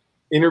they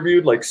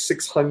interviewed like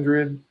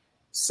 600,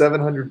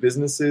 700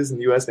 businesses in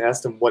the US and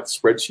asked them what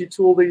spreadsheet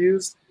tool they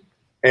used.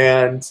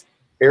 And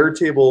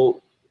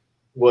Airtable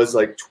was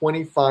like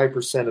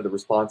 25% of the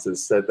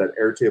responses said that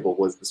Airtable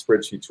was the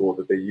spreadsheet tool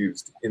that they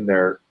used in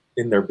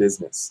their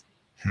business.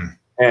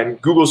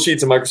 And Google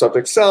Sheets and Microsoft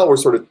Excel were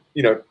sort of,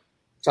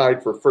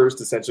 tied for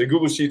first, essentially.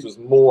 Google Sheets was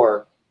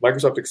more.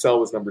 Microsoft Excel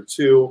was number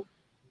 2.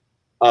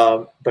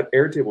 But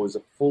Airtable was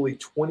a fully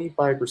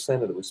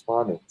 25% of the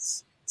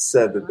respondents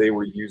said that they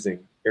were using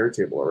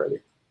Airtable already.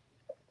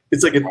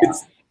 It's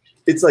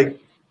like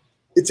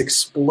it's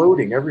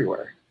exploding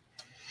everywhere.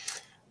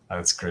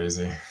 That's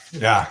crazy.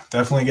 Yeah,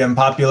 definitely getting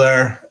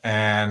popular,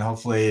 and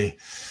hopefully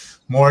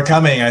more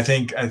coming. I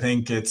think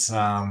it's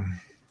got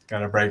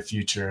a bright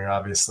future.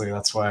 Obviously,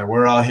 that's why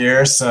we're all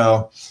here.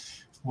 So,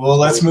 well,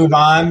 let's move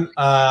on.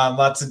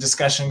 Lots of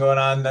discussion going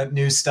on. That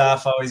new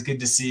stuff, always good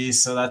to see.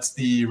 So that's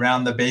the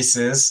round the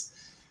bases.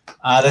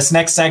 This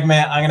next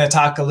segment, I'm going to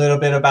talk a little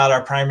bit about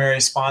our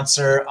primary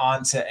sponsor,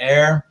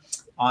 OnToAir.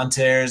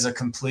 OnToAir is a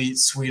complete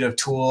suite of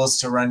tools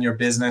to run your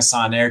business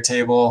on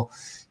Airtable.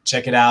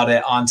 Check it out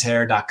at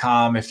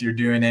ontoair.com. If you're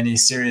doing any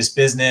serious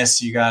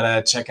business, you got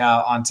to check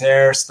out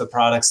OnToAir. It's the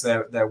products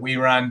that we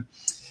run.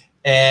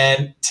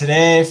 And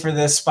today for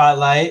this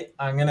spotlight,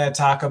 I'm going to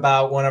talk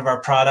about one of our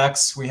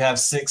products. We have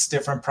 6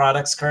 different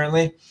products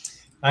currently.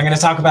 I'm going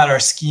to talk about our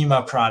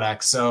Schema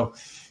product. So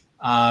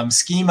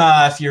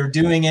Schema, if you're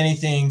doing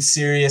anything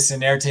serious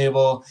in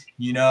Airtable,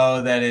 you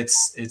know that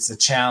it's a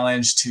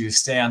challenge to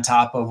stay on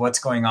top of what's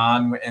going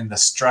on in the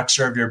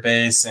structure of your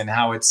base and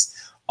how it's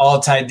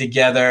all tied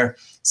together.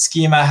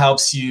 Schema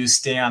helps you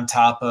stay on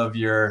top of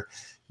your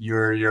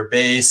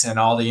base and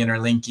all the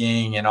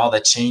interlinking and all the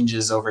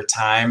changes over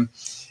time.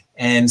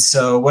 And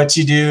so what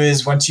you do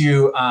is once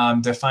you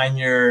define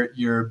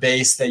your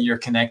base that you're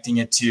connecting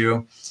it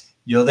to,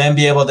 you'll then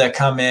be able to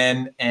come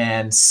in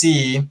and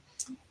see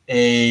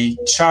a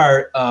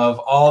chart of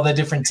all the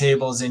different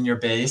tables in your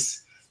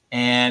base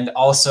and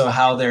also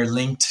how they're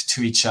linked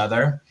to each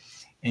other.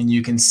 And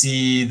you can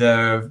see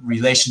the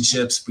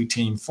relationships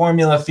between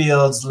formula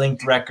fields,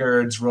 linked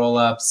records,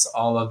 rollups,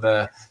 all of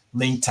the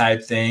link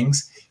type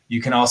things.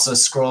 You can also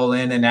scroll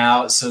in and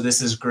out. So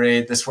this is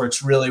great. This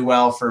works really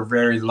well for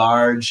very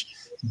large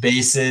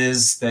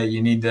bases that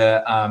you need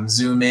to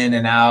zoom in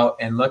and out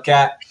and look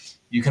at.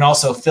 You can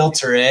also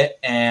filter it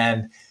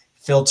and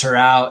filter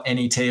out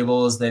any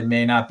tables that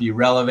may not be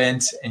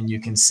relevant. And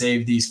you can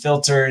save these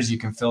filters. You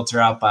can filter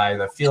out by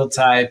the field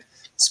type,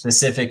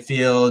 specific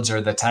fields,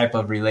 or the type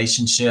of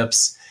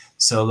relationships.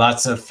 So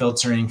lots of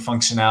filtering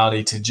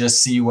functionality to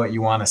just see what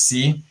you want to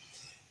see.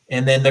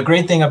 And then the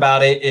great thing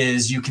about it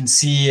is you can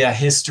see a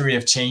history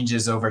of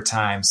changes over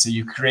time. So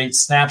you create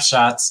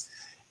snapshots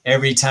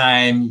every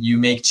time you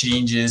make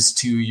changes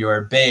to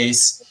your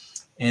base.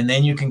 And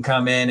then you can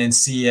come in and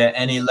see at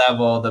any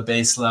level, the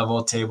base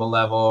level, table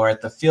level, or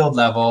at the field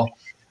level,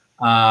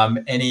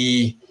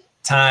 any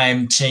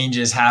time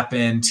changes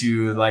happen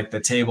to like the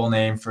table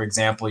name, for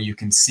example, you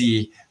can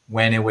see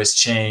when it was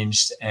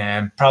changed.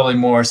 And probably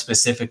more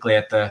specifically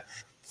at the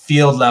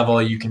field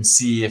level, you can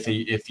see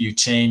if you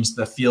change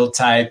the field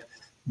type,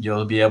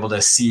 you'll be able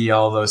to see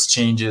all those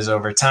changes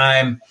over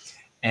time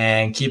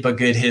and keep a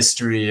good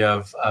history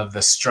of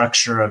the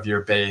structure of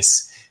your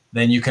base.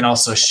 Then you can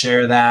also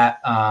share that.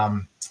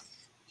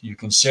 You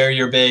can share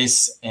your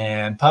base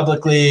and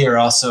publicly, or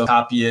also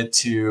copy it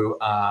to,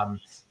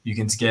 you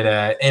can get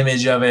an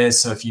image of it.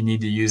 So if you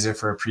need to use it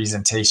for a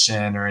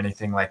presentation or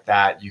anything like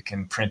that, you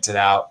can print it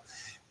out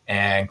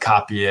and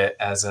copy it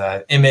as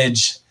an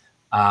image.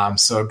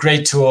 So a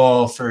great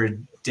tool for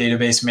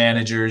database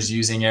managers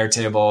using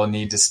Airtable,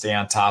 need to stay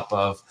on top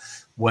of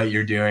what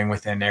you're doing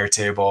within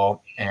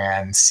Airtable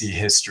and see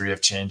history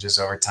of changes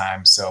over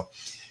time. So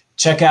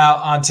check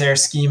out OnToAir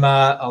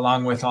Schema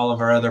along with all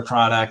of our other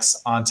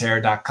products,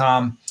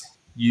 ontoair.com.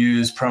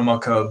 Use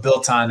promo code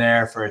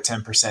BuiltOnAir for a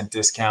 10%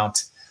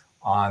 discount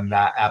on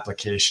that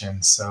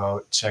application.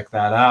 So check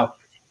that out.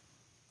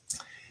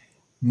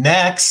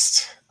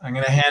 Next, I'm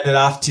going to hand it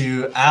off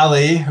to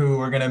Ali, who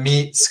we're going to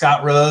meet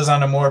Scott Rose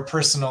on a more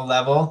personal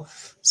level.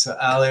 So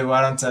Ali,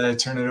 why don't I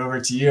turn it over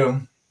to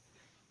you?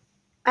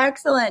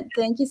 Excellent.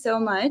 Thank you so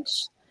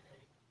much.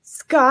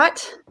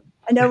 Scott,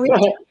 I know we've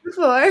talked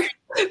before,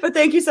 but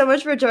thank you so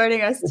much for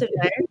joining us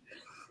today.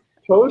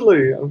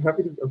 Totally. I'm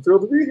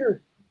thrilled to be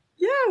here.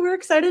 Yeah, we're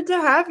excited to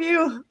have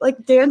you.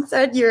 Like Dan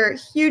said, you're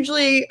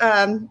hugely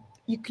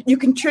you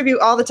contribute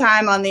all the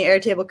time on the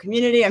Airtable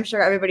community. I'm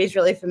sure everybody's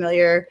really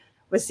familiar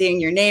with seeing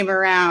your name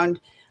around.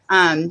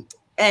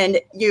 And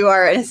you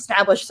are an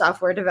established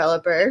software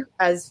developer,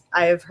 as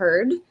I have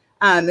heard. You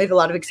have a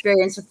lot of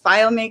experience with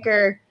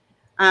FileMaker.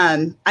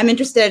 I'm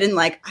interested in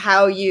like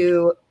how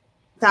you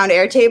found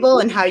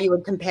Airtable and how you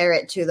would compare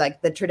it to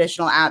like the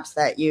traditional apps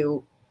that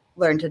you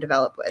learned to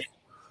develop with.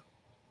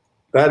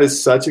 That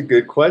is such a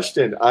good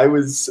question. I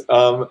was,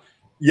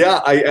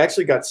 I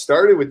actually got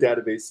started with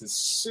databases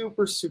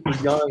super, super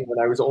young when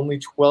I was only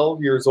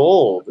 12 years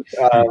old.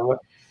 Do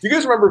you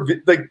guys remember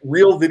like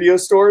real video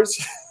stores?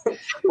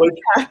 Like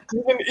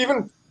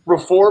even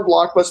before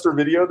Blockbuster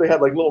Video, they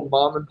had like little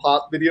mom and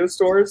pop video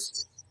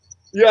stores.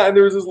 Yeah, and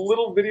there was this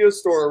little video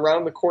store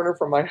around the corner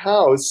from my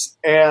house,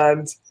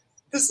 and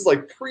this is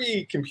like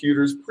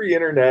pre-computers,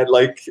 pre-internet.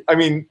 Like, I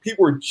mean,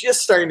 people were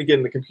just starting to get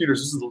into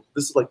computers.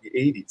 This is like the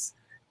 80s.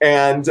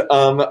 And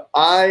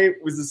I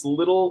was this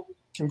little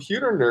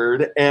computer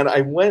nerd, and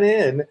I went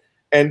in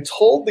and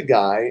told the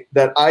guy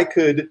that I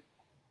could,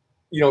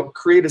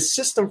 create a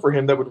system for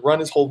him that would run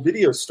his whole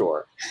video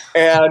store.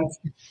 And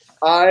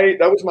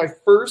that was my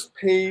first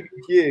paid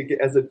gig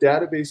as a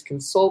database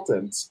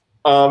consultant.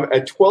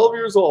 At 12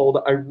 years old,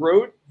 I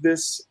wrote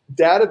this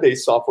database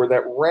software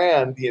that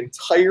ran the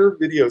entire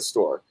video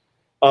store,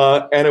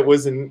 and it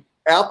was an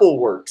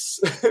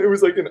AppleWorks. It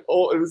was like an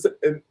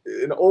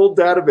old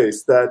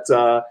database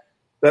that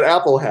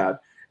Apple had.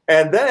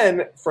 And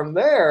then from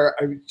there,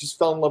 I just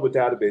fell in love with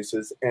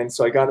databases, and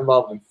so I got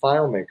involved in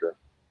FileMaker.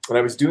 And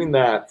I was doing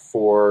that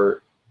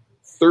for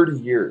 30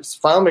 years.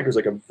 FileMaker is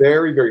like a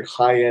very, very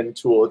high-end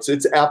tool.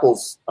 It's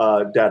Apple's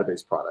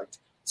database product.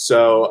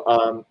 So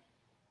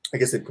I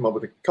guess they've come up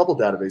with a couple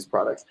database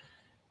products.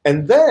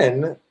 And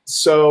then,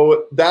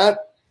 so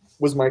that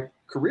was my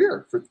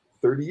career for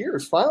 30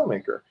 years,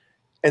 FileMaker.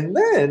 And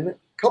then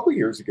a couple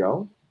years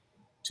ago,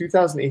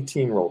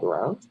 2018 rolled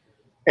around,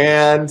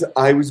 and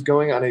I was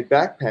going on a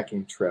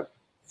backpacking trip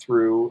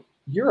through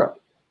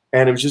Europe.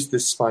 And it was just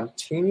this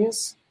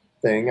spontaneous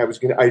thing.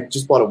 I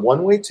just bought a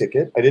one-way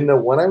ticket. I didn't know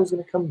when I was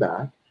going to come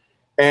back.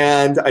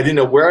 And I didn't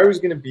know where I was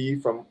going to be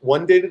from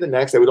one day to the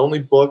next. I would only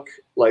book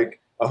like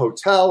a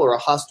hotel or a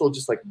hostel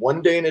just like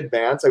one day in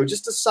advance. I would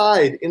just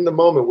decide in the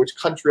moment which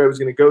country I was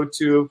going to go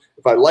to.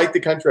 If I liked the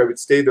country, I would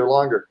stay there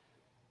longer.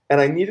 And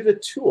I needed a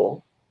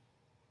tool.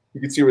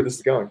 You can see where this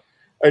is going.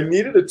 I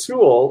needed a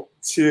tool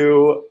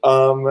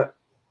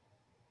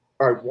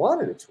I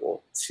wanted a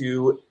tool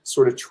to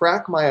sort of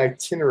track my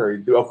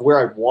itinerary of where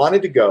I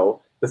wanted to go,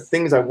 the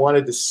things I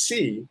wanted to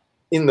see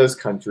in those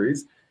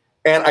countries.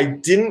 And I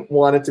didn't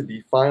want it to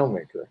be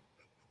FileMaker.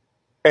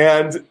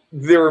 And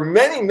there were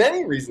many,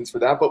 many reasons for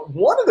that. But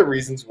one of the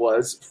reasons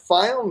was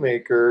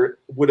FileMaker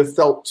would have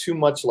felt too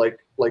much like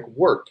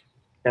work.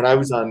 And I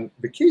was on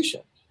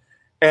vacation.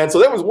 And so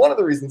that was one of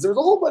the reasons. There was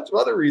a whole bunch of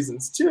other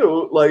reasons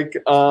too. Like,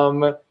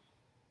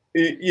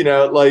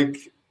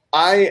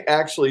 I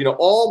actually,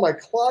 all my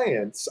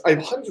clients, I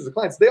have hundreds of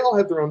clients, they all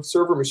have their own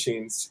server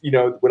machines,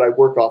 what I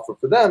work off of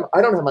for them.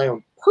 I don't have my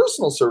own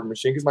personal server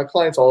machine because my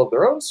clients all have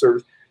their own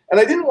servers. And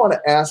I didn't want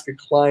to ask a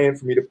client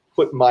for me to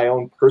put my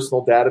own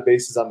personal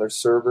databases on their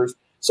servers.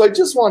 So I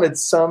just wanted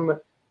some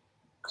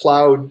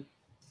cloud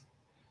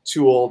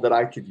tool that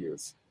I could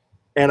use.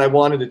 And I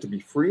wanted it to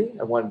be free.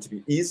 I wanted it to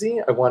be easy.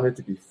 I wanted it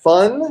to be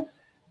fun.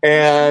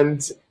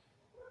 And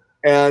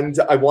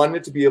I wanted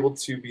it to be able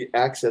to be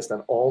accessed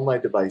on all my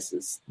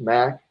devices,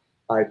 Mac,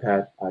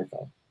 iPad,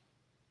 iPhone.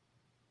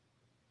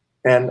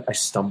 And I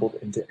stumbled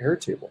into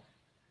Airtable.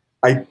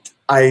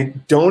 I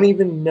don't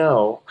even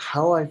know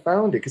how I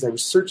found it because I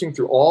was searching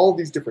through all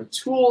these different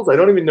tools. I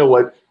don't even know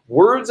what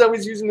words I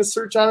was using to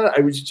search on it.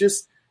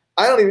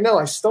 I don't even know.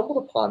 I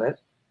stumbled upon it.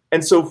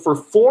 And so for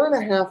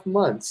 4.5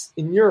 months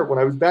in Europe when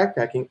I was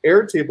backpacking,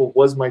 Airtable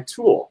was my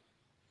tool.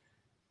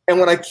 And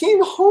when I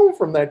came home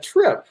from that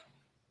trip,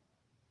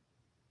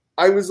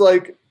 I was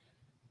like,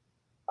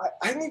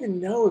 I didn't even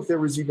know if there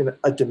was even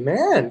a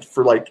demand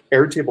for like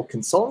Airtable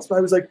consultants, but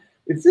I was like,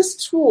 if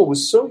this tool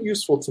was so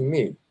useful to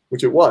me,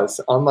 which it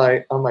was on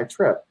my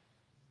trip,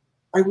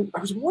 I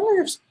was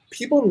wondering if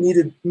people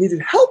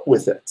needed help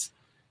with it.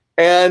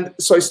 And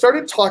so I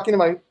started talking to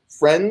my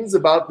friends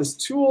about this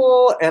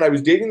tool, and I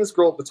was dating this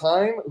girl at the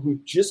time who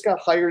just got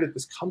hired at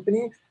this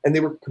company, and they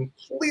were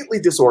completely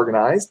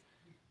disorganized.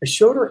 I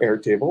showed her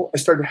Airtable. I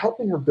started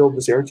helping her build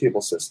this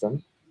Airtable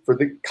system for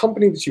the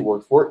company that she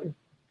worked for,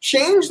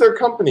 changed their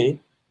company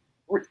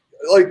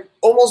like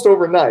almost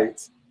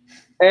overnight.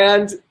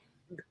 And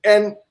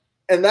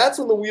that's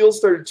when the wheels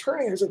started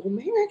turning. I was like, well,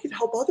 maybe I could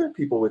help other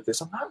people with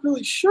this. I'm not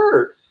really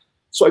sure.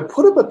 So I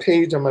put up a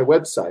page on my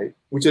website,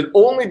 which had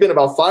only been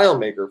about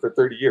FileMaker for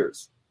 30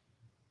 years.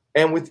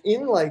 And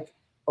within like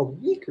a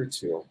week or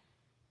two,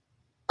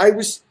 I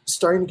was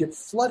starting to get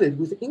flooded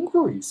with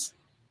inquiries.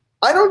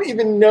 I don't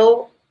even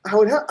know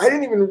how it happened. I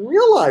didn't even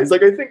realize.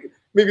 Like, I think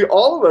maybe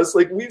all of us,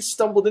 like, we've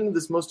stumbled into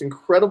this most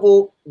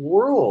incredible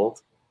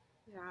world.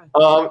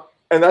 Yeah.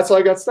 And that's how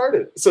I got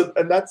started. So,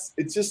 and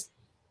it's just,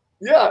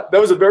 yeah, that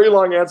was a very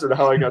long answer to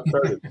how I got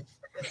started.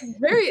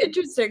 Very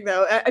interesting,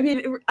 though. I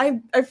mean,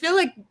 I feel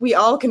like we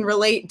all can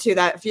relate to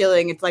that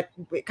feeling. It's like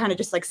we kind of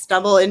just like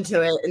stumble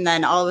into it, and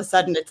then all of a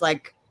sudden it's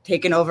like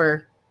taken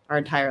over our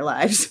entire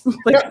lives.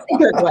 Like in a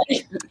good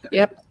way.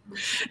 Yep.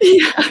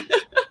 Yeah.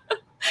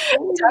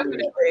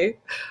 Definitely.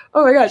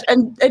 Oh my gosh.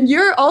 And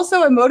you're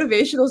also a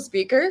motivational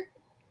speaker?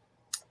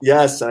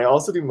 Yes, I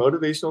also do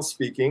motivational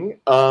speaking.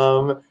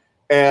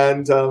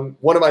 And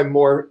one of my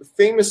more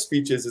famous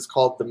speeches is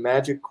called The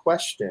Magic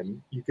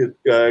Question. You could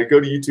go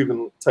to YouTube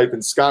and type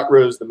in Scott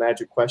Rose, The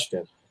Magic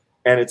Question.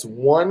 And it's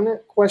one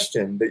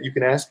question that you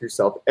can ask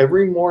yourself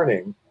every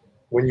morning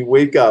when you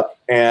wake up,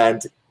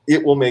 and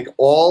it will make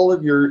all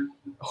of your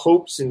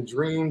hopes and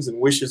dreams and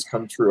wishes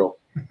come true.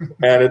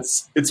 And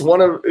it's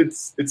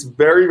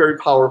very, very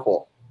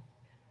powerful.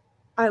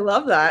 I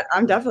love that.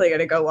 I'm definitely going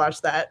to go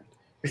watch that.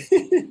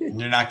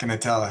 You're not going to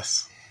tell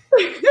us.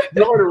 You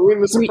want to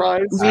ruin the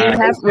surprise?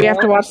 We have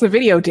to watch the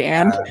video,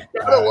 Dan. You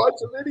gotta watch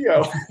the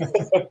video.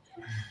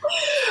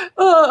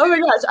 Oh my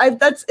gosh!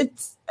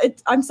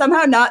 I'm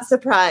somehow not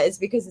surprised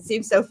because it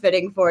seems so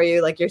fitting for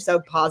you. Like you're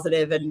so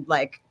positive and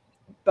like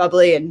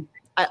bubbly, and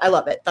I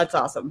love it. That's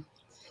awesome.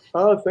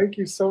 Oh, thank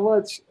you so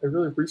much. I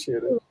really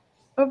appreciate it.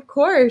 Of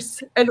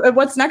course. And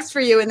what's next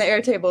for you in the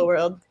Airtable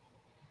world?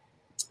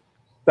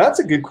 That's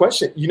a good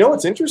question. You know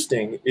what's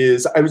interesting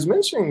is I was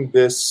mentioning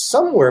this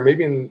somewhere,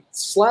 maybe in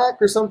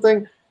Slack or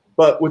something,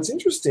 but what's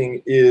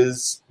interesting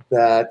is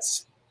that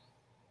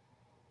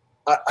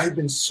I've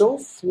been so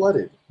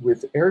flooded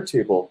with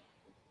Airtable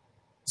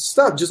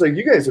stuff, just like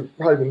you guys have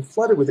probably been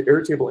flooded with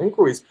Airtable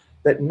inquiries,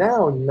 that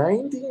now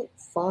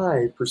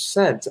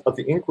 95% of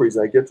the inquiries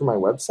I get from my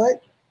website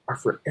are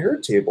for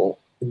Airtable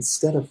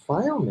instead of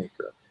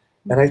FileMaker.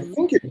 And I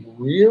think it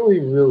really,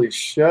 really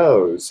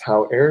shows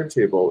how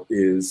Airtable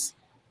is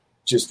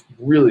just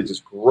really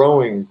just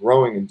growing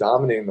and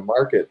dominating the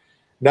market.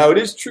 Now, it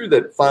is true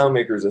that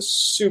FileMaker is a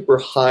super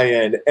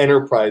high-end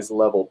enterprise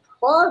level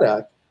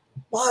product,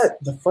 but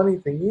the funny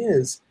thing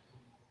is,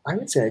 I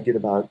would say I get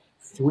about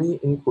 3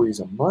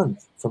 inquiries a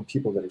month from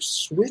people that are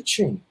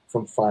switching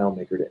from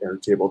FileMaker to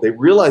Airtable. They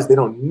realize they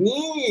don't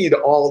need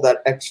all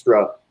that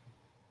extra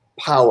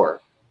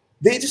power.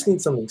 They just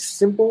need something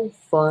simple,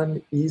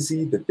 fun,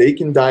 easy that they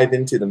can dive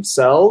into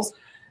themselves.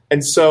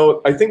 And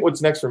so I think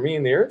what's next for me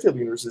in the Airtable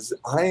universe is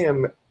I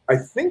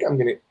think I'm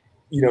going to,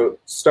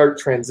 start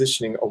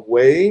transitioning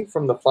away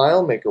from the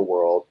FileMaker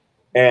world,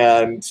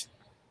 and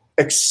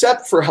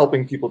except for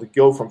helping people to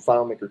go from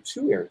FileMaker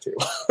to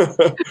Airtable.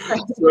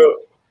 So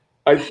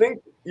I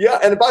think, yeah.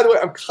 And by the way,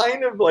 I'm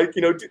kind of like,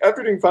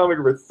 after doing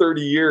FileMaker for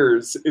 30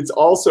 years, it's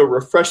also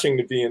refreshing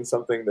to be in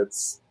something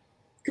that's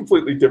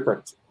completely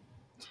different.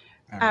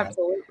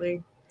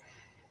 Absolutely.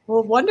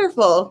 Well,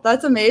 wonderful.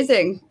 That's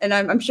amazing. And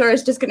I'm sure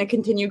it's just going to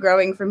continue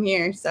growing from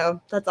here. So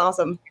that's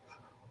awesome.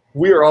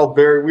 We are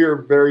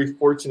very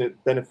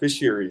fortunate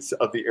beneficiaries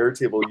of the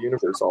Airtable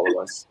universe, all of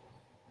us.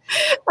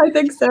 I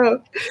think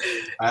so.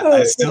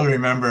 I still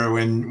remember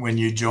when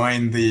you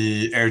joined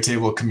the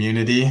Airtable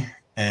community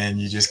and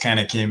you just kind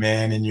of came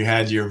in and you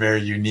had your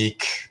very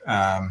unique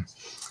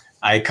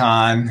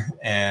icon.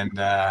 And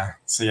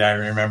so, yeah, I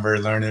remember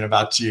learning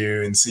about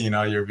you and seeing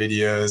all your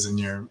videos and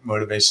your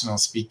motivational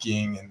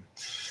speaking. And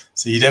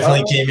so you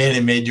definitely came in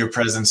and made your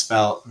presence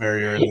felt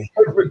very early.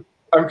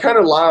 I'm kind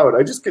of loud.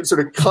 I just could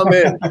sort of come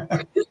in,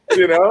 and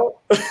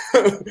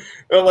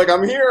I'm like,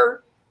 I'm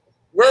here.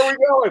 Where are we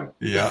going?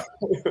 Yeah.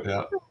 Oh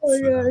my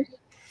gosh.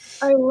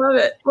 I love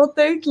it. Well,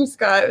 thank you,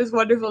 Scott. It was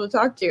wonderful to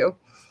talk to you.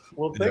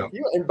 Well, thank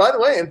you. And by the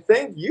way, and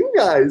thank you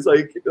guys.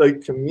 Like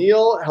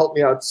Camille helped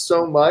me out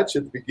so much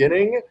at the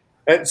beginning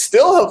and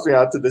still helps me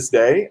out to this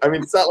day. I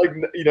mean, it's not like,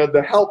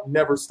 the help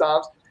never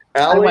stops.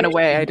 Allie, I went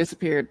away. I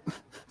disappeared.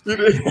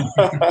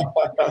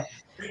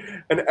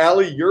 And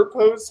Allie, your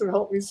posts have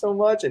helped me so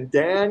much. And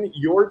Dan,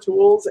 your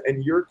tools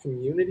and your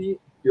community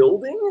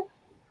building.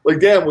 Like,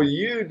 Dan, what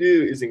you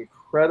do is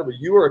incredible.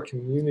 You are a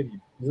community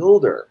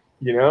builder,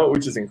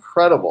 which is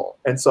incredible.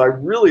 And so I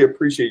really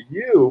appreciate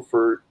you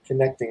for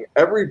connecting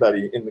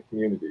everybody in the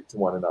community to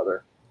one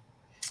another.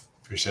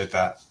 Appreciate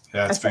that.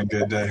 Yeah, it's been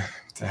good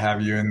to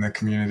have you in the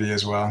community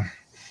as well.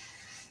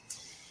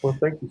 Well,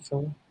 thank you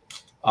so much.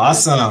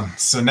 Awesome.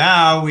 So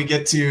now we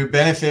get to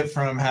benefit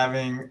from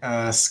having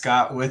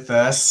Scott with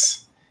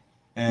us.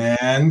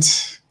 And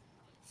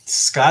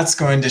Scott's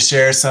going to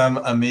share some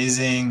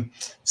amazing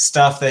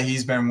stuff that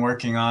he's been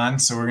working on.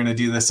 So we're going to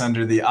do this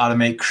under the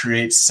Automate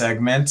Create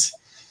segment.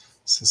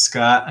 So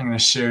Scott, I'm going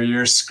to share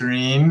your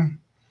screen.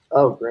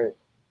 Oh, great.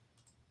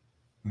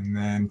 And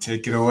then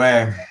take it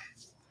away.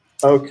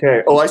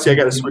 Okay. Oh, I see. I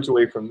got to switch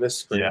away from this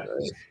screen. Yeah.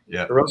 Right?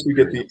 Yeah. Or else we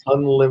get the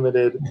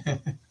unlimited.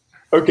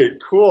 Okay,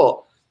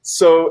 cool.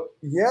 So,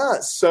 yeah.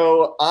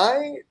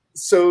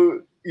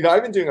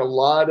 I've been doing a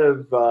lot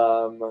of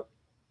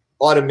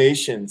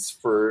automations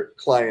for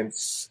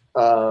clients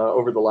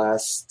over the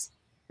last,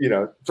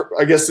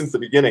 I guess since the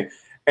beginning.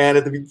 And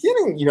at the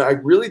beginning, I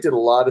really did a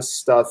lot of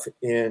stuff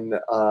in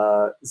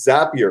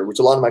Zapier, which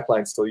a lot of my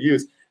clients still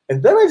use.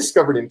 And then I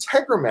discovered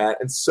Integromat.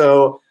 And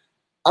so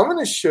I'm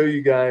going to show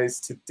you guys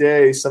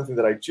today something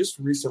that I just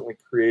recently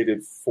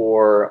created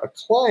for a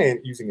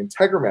client using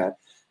Integromat.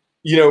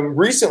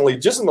 Recently,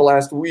 just in the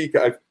last week,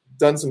 I've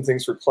done some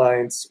things for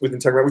clients with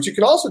Integromat, which you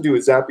can also do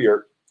with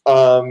Zapier,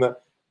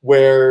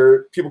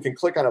 where people can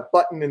click on a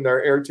button in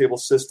their Airtable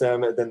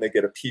system, and then they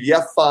get a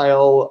PDF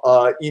file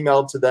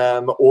emailed to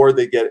them, or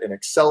they get an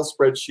Excel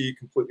spreadsheet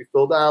completely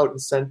filled out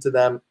and sent to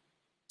them.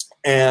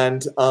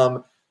 And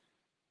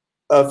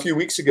a few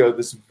weeks ago,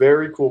 this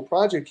very cool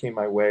project came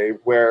my way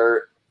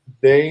where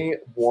they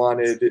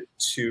wanted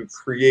to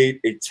create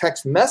a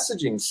text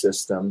messaging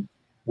system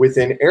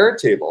within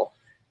Airtable.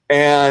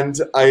 And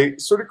I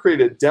sort of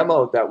created a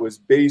demo that was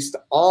based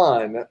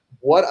on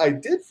what I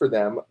did for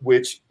them,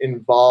 which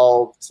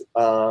involved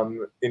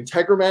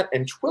Integromat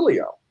and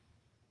Twilio.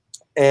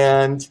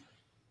 And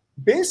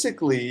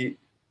basically,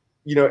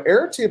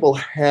 Airtable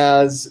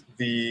has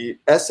the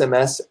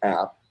SMS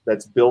app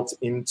that's built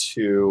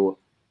into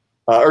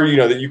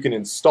that you can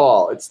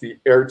install. It's the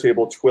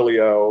Airtable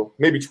Twilio.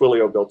 Maybe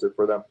Twilio built it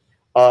for them.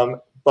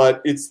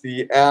 But it's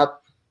the app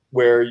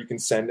where you can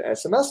send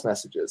SMS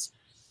messages.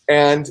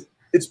 And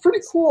it's pretty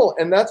cool.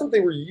 And that's what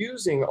they were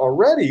using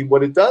already.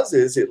 What it does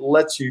is it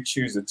lets you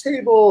choose a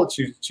table,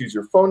 choose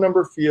your phone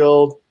number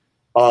field,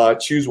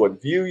 choose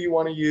what view you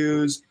want to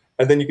use.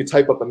 And then you can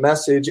type up a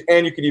message.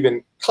 And you can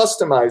even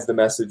customize the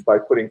message by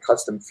putting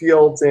custom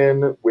fields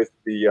in with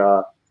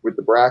the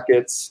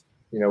brackets,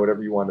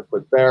 whatever you want to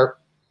put there.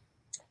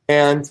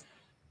 And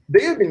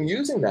they had been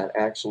using that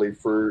actually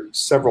for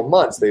several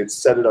months. They had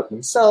set it up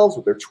themselves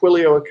with their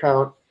Twilio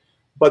account.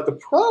 But the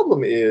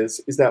problem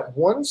is that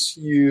once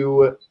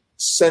you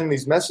send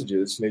these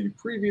messages, you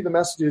preview the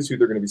messages, who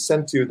they're going to be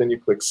sent to, then you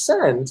click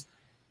send,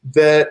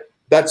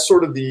 that's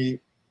sort of the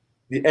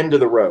end of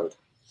the road.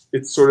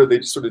 They sort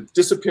of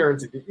disappear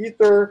into the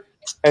ether.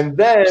 And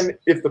then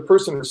if the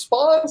person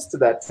responds to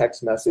that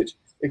text message,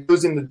 it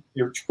goes into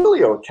your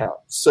Twilio account.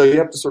 So you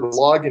have to sort of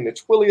log into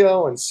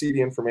Twilio and see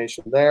the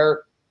information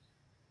there.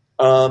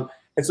 And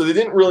so they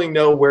didn't really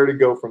know where to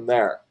go from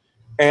there.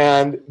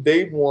 And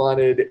they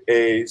wanted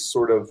a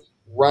sort of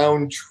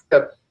round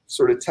trip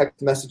sort of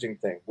text messaging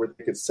thing where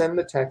they could send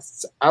the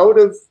texts out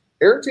of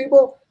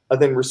Airtable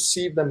and then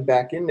receive them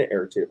back into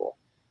Airtable.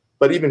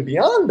 But even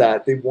beyond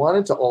that, they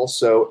wanted to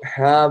also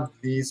have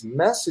these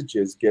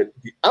messages, get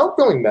the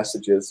outgoing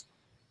messages,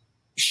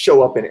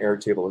 show up in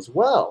Airtable as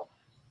well.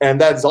 And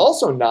that's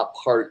also not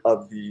part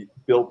of the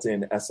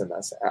built-in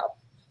SMS app.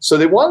 So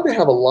they wanted to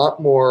have a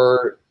lot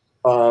more,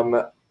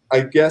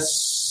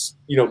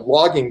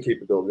 logging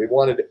capability. They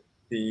wanted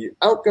the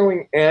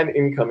outgoing and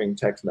incoming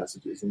text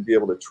messages and be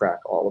able to track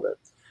all of it.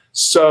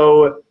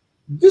 So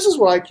this is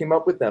what I came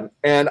up with them.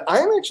 And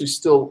I'm actually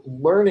still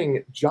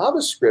learning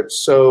JavaScript.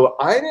 So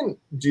I didn't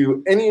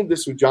do any of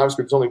this with JavaScript.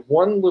 There's only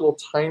one little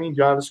tiny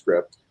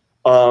JavaScript.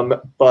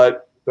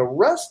 But the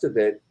rest of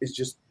it is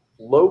just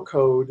low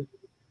code,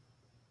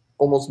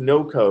 almost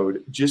no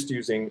code, just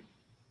using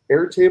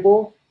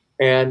Airtable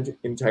and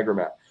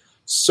Integromat.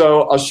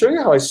 So I'll show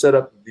you how I set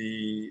up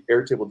the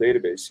Airtable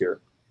database here.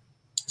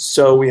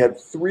 So we had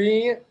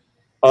three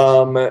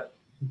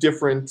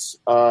different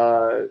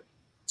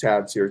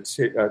tabs here,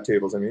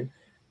 tables, I mean.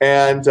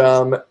 And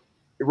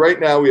right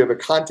now we have a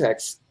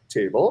contacts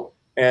table.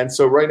 And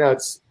so right now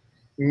it's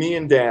me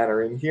and Dan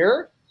are in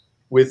here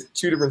with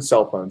two different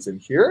cell phones in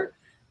here.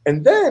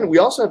 And then we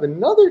also have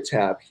another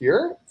tab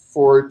here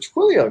for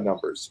Twilio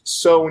numbers.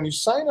 So when you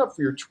sign up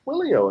for your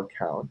Twilio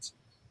account,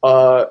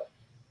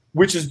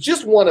 which is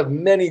just one of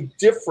many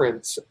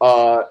different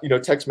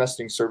text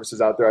messaging services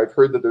out there. I've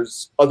heard that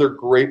there's other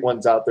great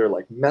ones out there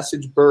like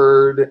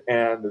MessageBird,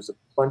 and there's a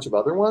bunch of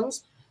other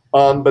ones.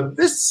 But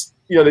this,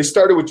 they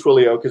started with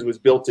Twilio because it was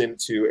built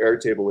into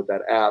Airtable with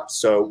that app.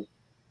 So,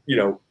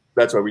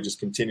 that's why we just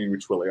continued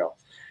with Twilio.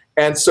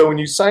 And so when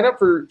you sign up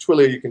for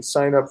Twilio, you can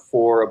sign up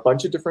for a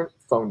bunch of different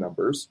phone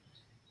numbers.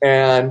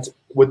 And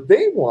what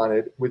they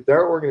wanted with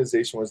their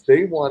organization was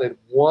they wanted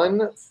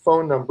one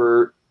phone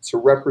number to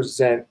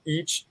represent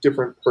each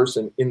different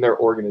person in their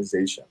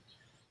organization.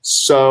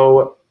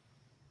 So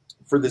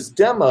for this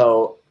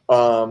demo,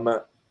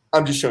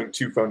 I'm just showing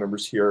two phone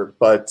numbers here,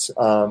 but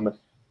in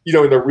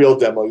the real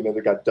demo,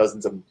 they've got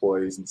dozens of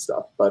employees and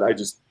stuff, but I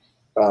just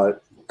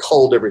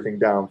culled everything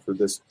down for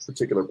this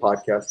particular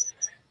podcast.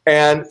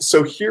 And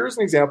so here's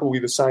an example.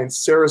 We've assigned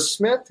Sarah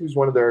Smith, who's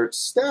one of their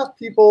staff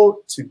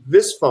people, to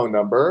this phone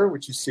number,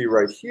 which you see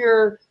right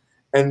here.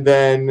 And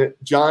then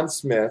John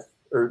Smith,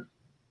 or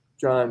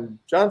John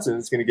Johnson,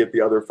 is going to get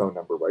the other phone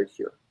number right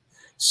here.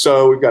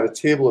 So we've got a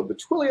table of the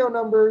Twilio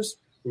numbers.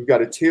 We've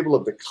got a table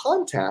of the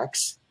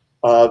contacts,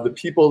 the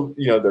people,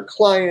 their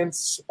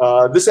clients.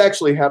 This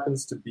actually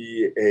happens to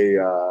be a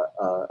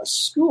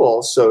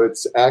school, so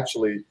it's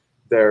actually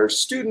their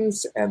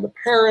students and the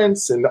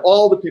parents and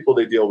all the people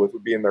they deal with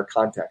would be in their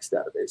contacts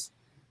database.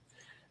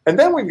 And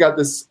then we've got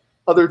this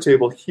other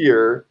table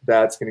here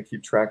that's going to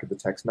keep track of the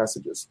text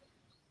messages.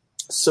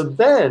 So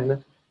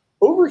then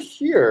over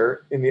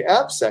here in the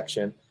app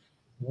section,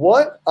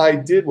 what I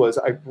did was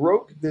I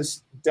broke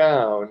this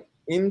down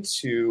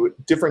into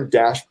different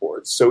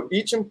dashboards. So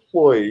each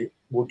employee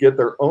will get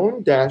their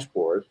own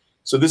dashboard.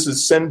 So this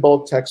is send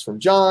bulk text from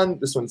John.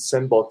 This one's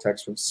send bulk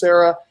text from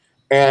Sarah.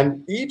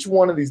 And each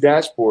one of these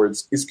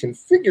dashboards is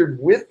configured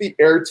with the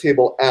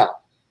Airtable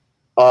app.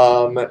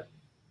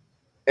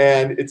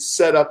 And it's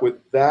set up with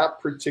that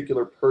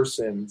particular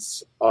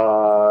person's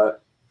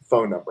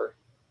phone number.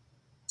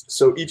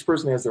 So each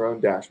person has their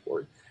own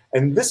dashboard.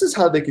 And this is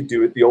how they could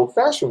do it the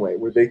old-fashioned way,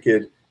 where they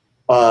could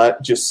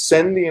just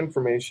send the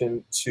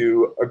information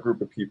to a group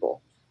of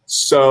people.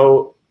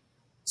 So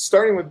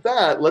starting with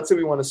that, let's say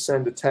we want to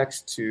send a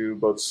text to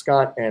both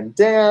Scott and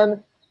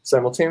Dan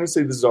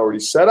simultaneously. This is already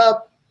set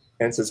up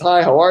and says,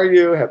 hi, how are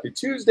you? Happy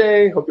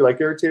Tuesday. Hope you like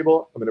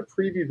Airtable. I'm going to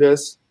preview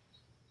this,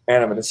 and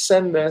I'm going to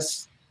send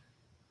this,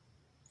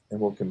 and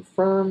we'll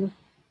confirm.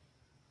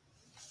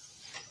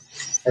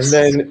 And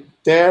then,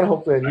 Dan,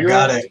 hopefully I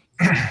got it.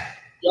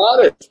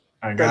 Got it.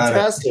 I got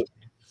Fantastic. it.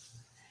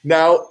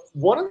 Now,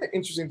 one of the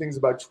interesting things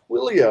about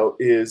Twilio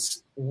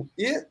is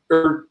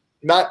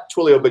not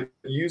Twilio, but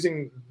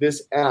using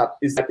this app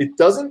is that it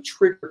doesn't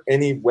trigger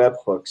any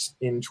webhooks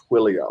in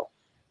Twilio.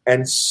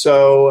 And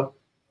so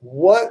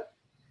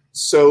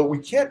we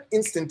can't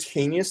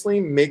instantaneously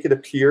make it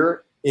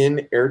appear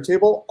in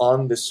Airtable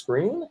on the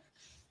screen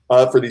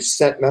for these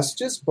sent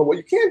messages. But what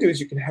you can do is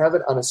you can have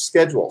it on a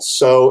schedule.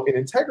 So in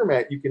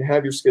Integromat, you can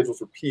have your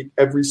schedules repeat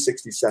every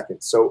 60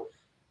 seconds. So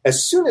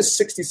as soon as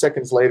 60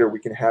 seconds later, we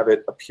can have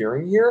it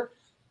appearing here.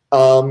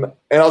 And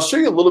I'll show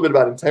you a little bit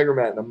about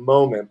Integromat in a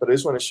moment, but I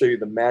just want to show you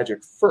the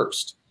magic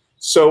first.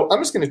 So I'm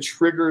just going to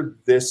trigger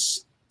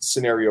this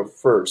scenario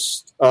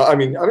first. I'm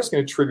just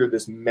going to trigger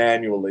this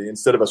manually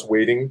instead of us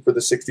waiting for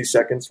the 60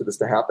 seconds for this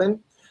to happen.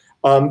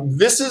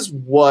 This is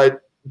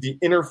what the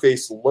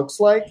interface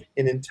looks like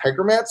in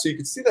Integromat. So you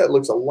can see that it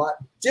looks a lot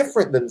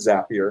different than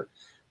Zapier.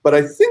 But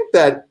I think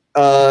that,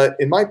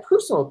 in my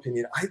personal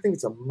opinion, I think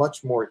it's a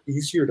much more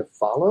easier to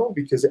follow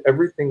because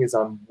everything is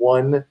on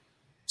one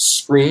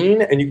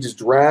screen and you can just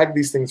drag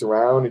these things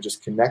around and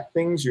just connect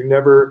things. You're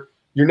never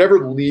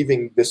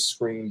leaving this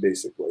screen,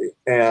 basically.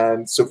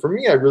 And so for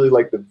me, I really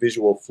like the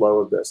visual flow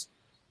of this.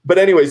 But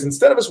anyways,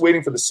 instead of us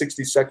waiting for the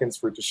 60 seconds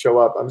for it to show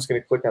up, I'm just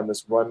going to click on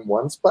this Run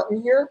Once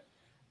button here.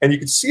 And you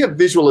can see a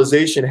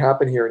visualization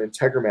happen here in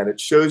Integromat. It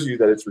shows you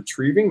that it's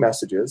retrieving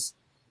messages.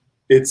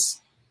 And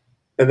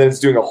then it's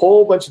doing a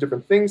whole bunch of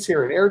different things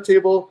here in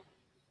Airtable.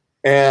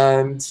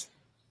 And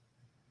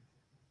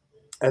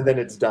then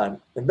it's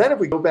done. And then if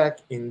we go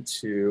back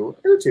into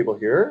Airtable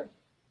here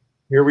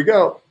we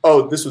go.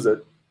 Oh, this was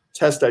a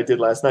test I did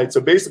last night. So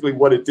basically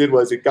what it did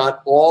was it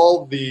got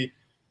all the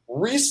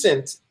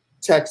recent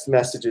text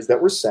messages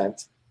that were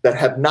sent that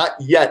have not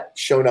yet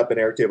shown up in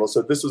Airtable.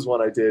 So this was one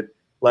I did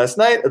last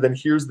night, and then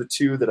here's the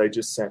two that I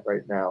just sent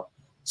right now.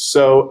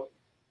 So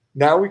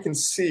now we can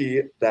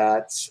see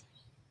that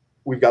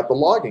we've got the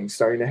logging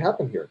starting to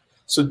happen here.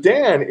 So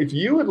Dan, if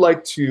you would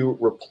like to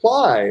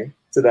reply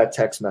to that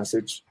text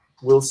message,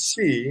 we'll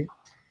see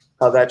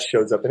how that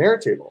shows up in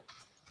Airtable.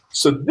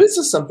 So this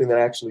is something that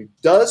actually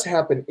does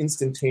happen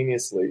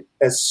instantaneously.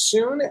 As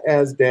soon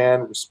as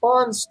Dan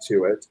responds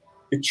to it,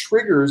 it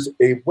triggers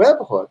a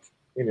webhook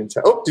in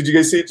Integromat. Oh, did you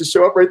guys see it just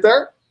show up right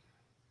there?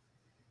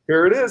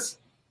 Here it is.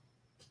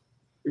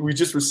 We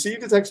just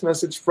received a text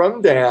message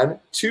from Dan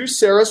to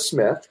Sarah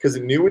Smith because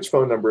it knew which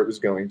phone number it was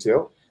going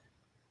to.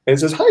 And it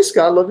says, hi,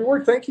 Scott, love your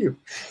work. Thank you.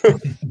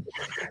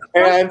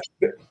 And,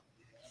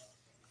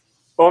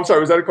 oh, I'm sorry.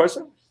 Was that a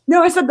question?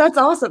 No, I said that's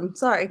awesome.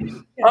 Sorry.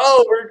 Yeah.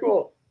 Oh, very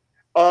cool.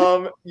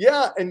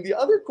 Yeah, and the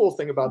other cool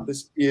thing about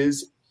this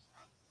is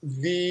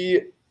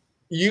Dan,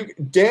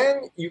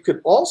 you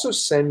could also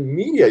send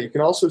media. You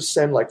can also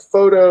send like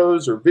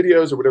photos or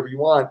videos or whatever you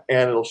want,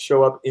 and it'll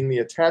show up in the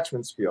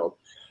attachments field.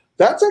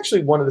 That's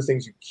actually one of the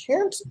things you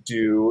can't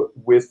do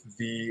with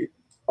the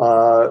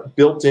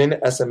built-in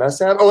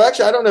SMS app. Oh,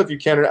 actually, I don't know if you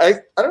can. I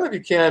don't know if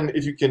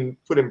you can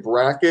put in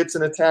brackets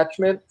an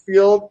attachment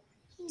field.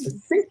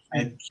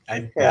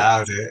 I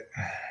doubt it.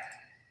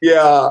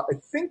 Yeah, I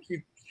think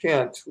you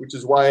can't, which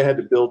is why I had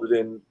to build it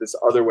in this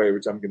other way,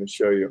 which I'm going to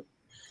show you.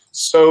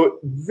 So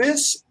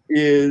this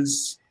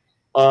is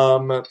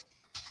how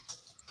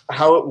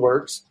it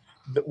works.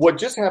 What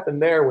just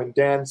happened there when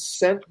Dan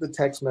sent the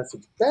text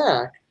message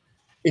back,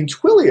 in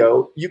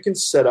Twilio, you can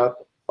set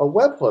up a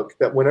webhook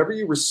that whenever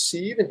you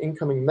receive an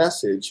incoming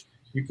message,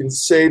 you can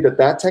say that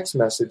that text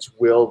message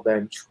will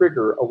then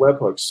trigger a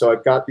webhook. So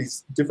I've got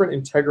these different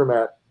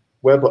Integromat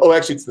webhooks. Oh,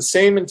 actually, it's the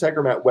same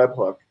Integromat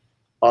webhook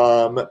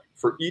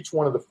for each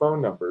one of the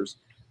phone numbers.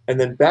 And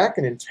then back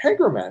in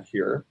Integromat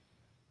here,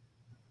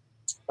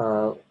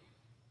 oh,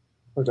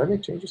 did I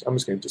make changes? I'm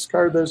just going to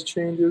discard those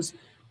changes.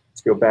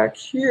 Let's go back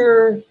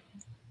here.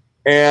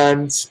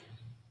 And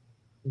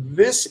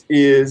this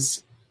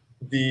is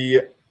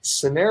the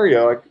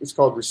scenario. It's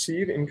called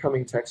receive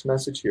incoming text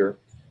message here.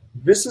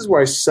 This is where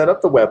I set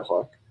up the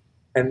webhook,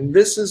 and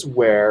this is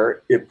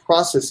where it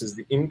processes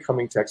the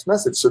incoming text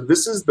message. So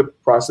this is the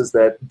process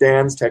that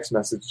Dan's text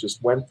message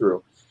just went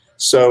through.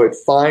 So it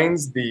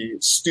finds the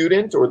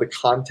student or the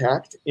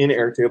contact in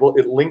Airtable.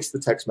 It links the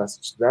text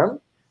message to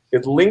them.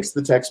 It links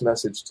the text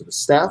message to the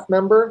staff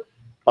member.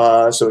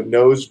 So it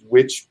knows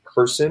which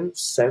person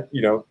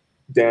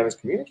Dan is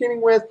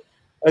communicating with,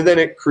 and then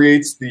it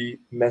creates the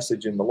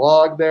message in the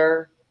log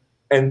there.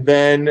 And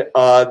then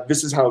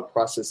this is how it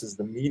processes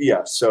the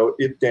media. So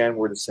if Dan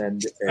were to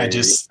send I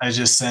just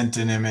sent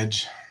an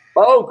image.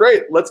 Oh,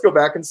 great. Let's go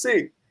back and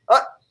see.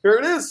 Here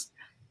it is.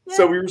 Yay.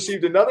 So we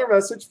received another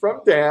message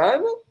from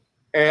Dan,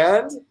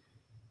 and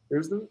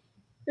here's the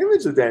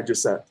image that Dan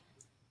just sent.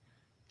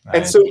 Nice.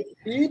 And so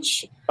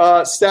each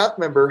staff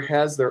member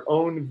has their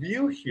own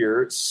view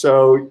here.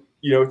 So,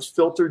 it's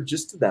filtered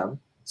just to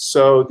them.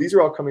 So these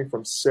are all coming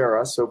from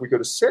Sarah. So if we go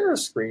to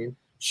Sarah's screen,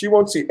 she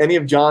won't see any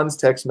of John's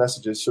text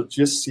messages. She'll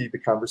just see the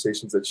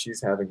conversations that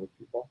she's having with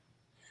people.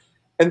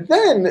 And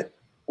then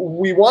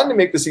we wanted to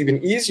make this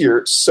even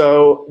easier.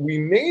 So we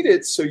made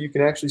it so you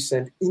can actually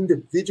send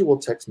individual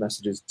text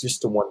messages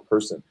just to one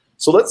person.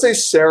 So let's say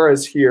Sarah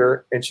is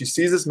here and she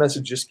sees this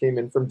message just came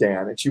in from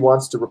Dan and she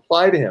wants to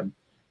reply to him.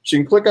 She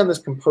can click on this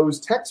compose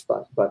text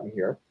button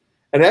here,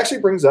 and it actually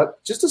brings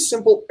up just a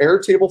simple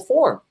Airtable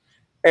form.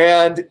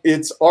 And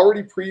it's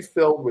already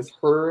pre-filled with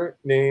her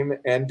name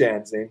and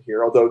Dan's name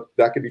here, although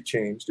that could be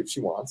changed if she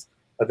wants.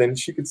 And then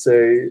she could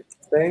say,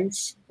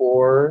 thanks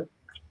for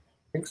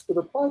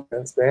the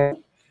podcast,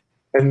 Dan.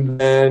 And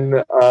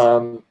then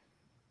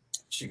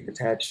she could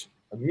attach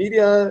a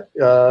media,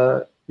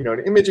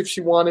 an image if she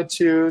wanted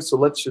to. So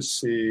let's just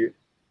see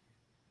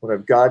what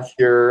I've got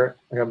here.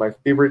 I have my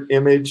favorite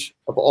image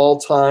of all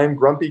time,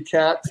 Grumpy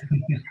Cat.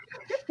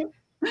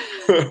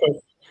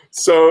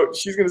 So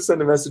she's going to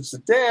send a message to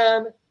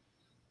Dan,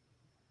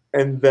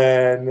 and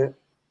then it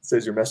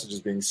says your message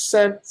is being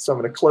sent. So I'm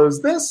going to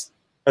close this,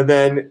 and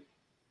then it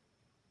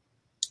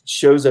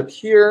shows up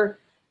here.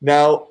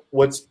 Now,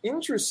 what's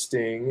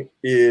interesting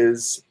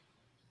is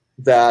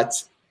that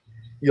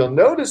you'll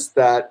notice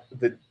that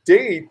the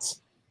date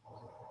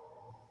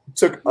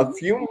took a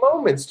few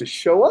moments to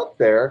show up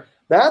there.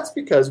 That's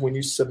because when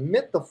you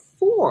submit the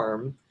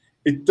form,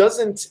 it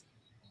doesn't.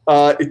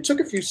 It took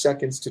a few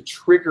seconds to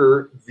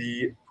trigger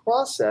the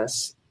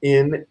process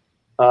in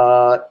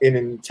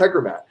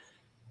Integromat,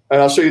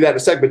 and I'll show you that in a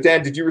sec. But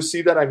Dan, did you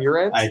receive that on your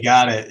end? I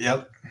got it.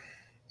 Yep,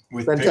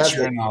 with Fantastic.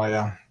 picture and all.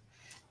 Yeah,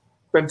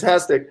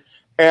 fantastic.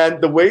 And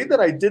the way that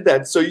I did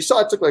that, so you saw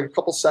it took like a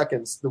couple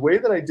seconds. The way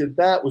that I did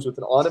that was with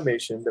an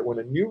automation that when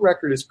a new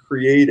record is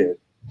created.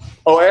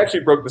 Oh, I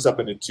actually broke this up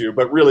into two,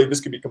 but really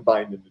this could be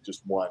combined into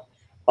just one.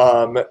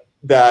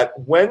 That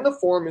when the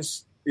form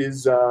is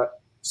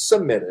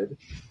submitted,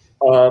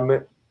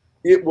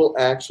 it will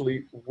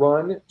actually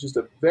run just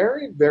a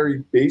very,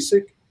 very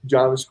basic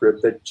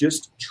JavaScript that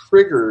just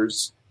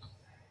triggers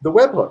the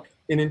webhook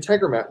in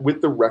Integromat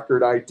with the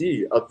record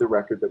ID of the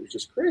record that was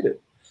just created.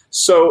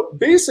 So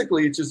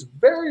basically, it's just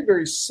very,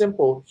 very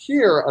simple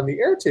here on the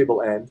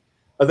Airtable end,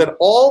 and then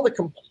all the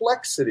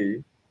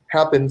complexity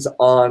happens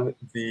on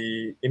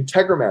the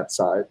Integromat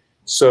side.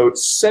 So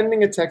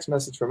sending a text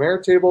message from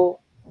Airtable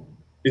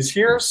is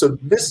here. So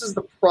this is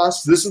the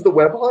process. This is the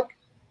webhook.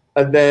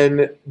 And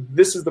then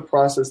this is the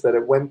process that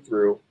it went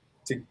through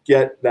to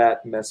get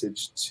that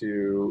message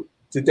to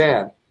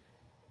Dan.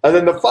 And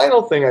then the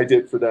final thing I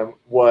did for them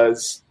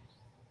was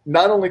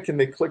not only can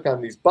they click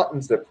on these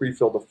buttons that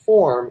pre-fill the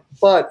form,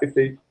 but if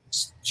they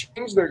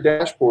change their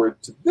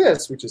dashboard to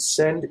this, which is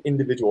send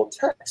individual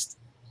text,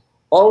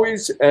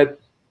 always at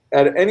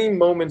any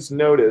moment's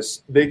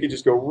notice, they could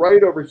just go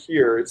right over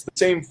here. It's the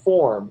same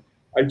form.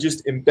 I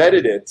just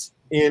embedded it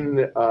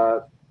in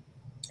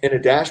a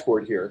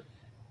dashboard here.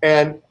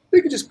 And they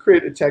could just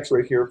create a text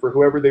right here for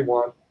whoever they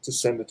want to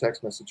send the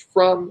text message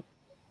from,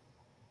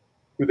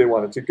 who they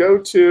want it to go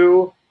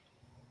to,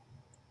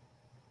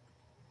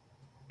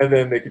 and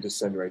then they could just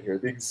send right here.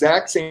 The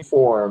exact same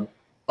form,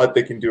 but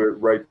they can do it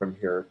right from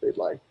here if they'd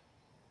like.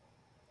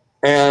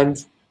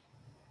 And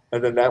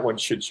then that one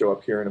should show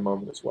up here in a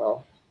moment as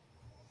well.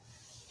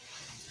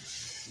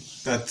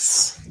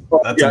 That's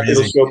yeah, amazing.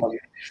 It'll show up on,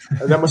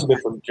 that must have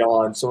been from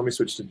John. So let me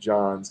switch to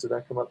John's. Did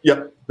that come up?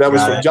 Yep, that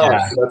was from John.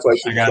 Yeah. So that's why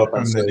I got it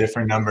from the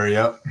different number.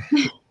 Yep.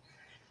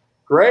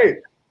 Great.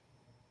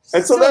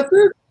 And so that's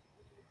it.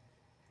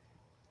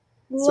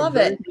 Love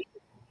it.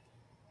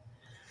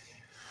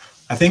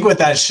 I think what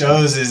that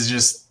shows is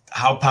just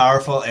how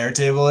powerful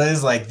Airtable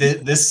is. Like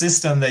this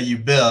system that you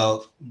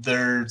built,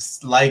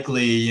 there's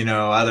likely,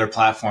 other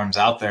platforms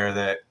out there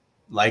that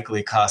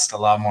likely cost a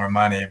lot more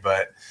money,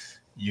 but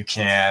you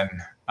can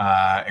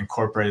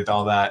incorporate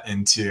all that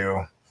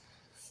into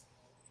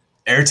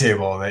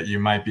Airtable that you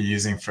might be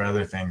using for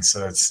other things.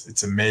 So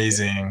it's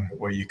amazing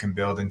what you can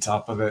build on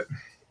top of it.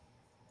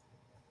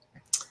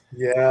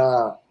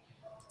 Yeah,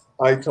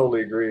 I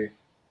totally agree.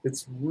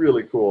 It's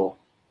really cool.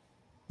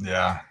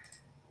 Yeah.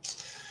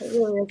 It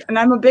really is. And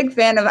I'm a big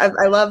fan of,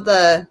 I love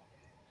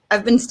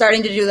I've been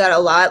starting to do that a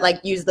lot, like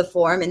use the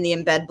form in the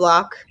embed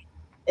block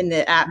in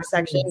the app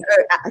section.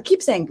 I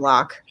keep saying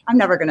block. I'm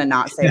never going to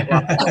not say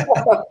block.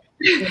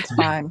 It's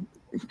fine.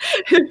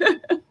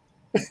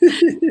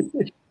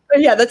 But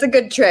yeah, that's a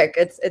good trick.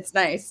 It's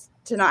nice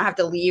to not have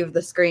to leave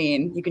the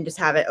screen. You can just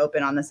have it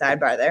open on the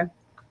sidebar there.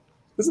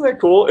 Isn't that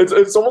cool?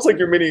 It's almost like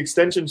your mini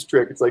extensions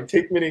trick. It's like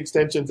take mini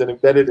extensions and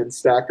embed it in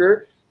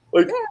Stacker.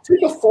 Like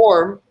take a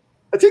form,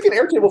 take an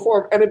Airtable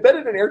form and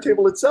embed it in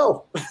Airtable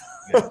itself.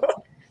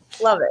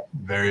 Love it.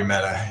 Very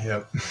meta.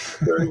 Yep.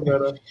 Very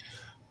meta.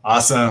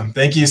 Awesome.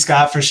 Thank you,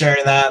 Scott, for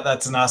sharing that.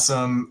 That's an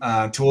awesome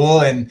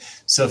tool. And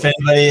so if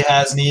anybody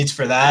has needs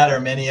for that or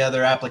many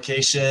other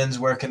applications,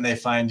 where can they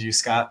find you,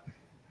 Scott?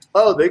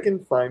 Oh, they can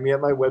find me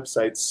at my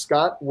website,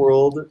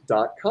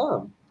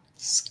 scottworld.com.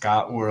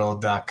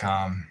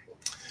 Scottworld.com.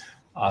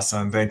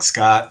 Awesome. Thanks,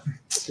 Scott.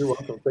 You're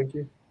welcome. Thank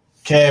you.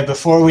 Okay,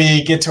 before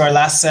we get to our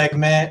last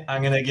segment,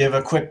 I'm going to give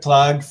a quick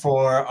plug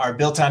for our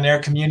Built on Air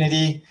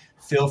community.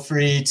 Feel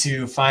free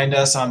to find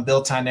us on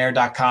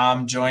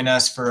builtonair.com. Join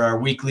us for our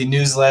weekly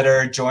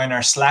newsletter. Join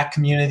our Slack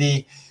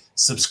community.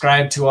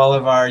 Subscribe to all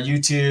of our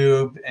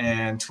YouTube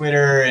and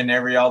Twitter and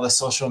all the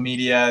social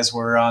medias.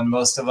 We're on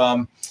most of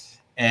them.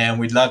 And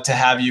we'd love to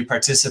have you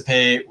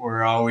participate.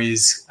 We're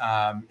always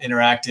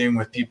interacting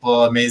with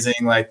people amazing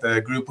like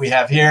the group we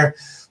have here,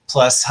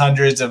 plus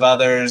hundreds of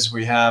others.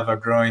 We have a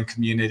growing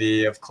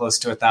community of close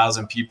to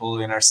 1,000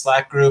 people in our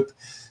Slack group.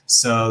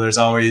 So there's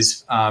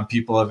always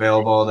people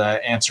available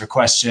to answer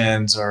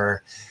questions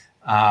or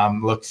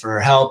look for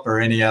help or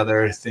any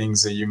other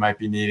things that you might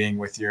be needing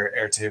with your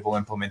Airtable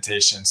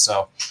implementation.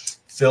 So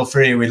feel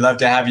free. We'd love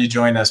to have you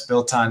join us,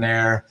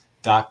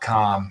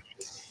 builtonair.com.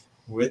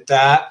 With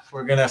that,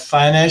 we're going to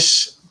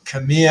finish.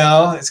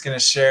 Camille is going to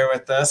share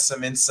with us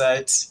some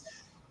insights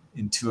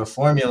into a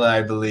formula,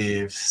 I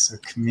believe. So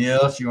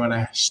Camille, if you want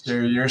to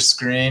share your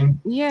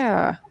screen.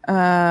 Yeah.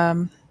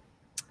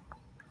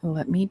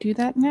 Let me do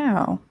that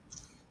now.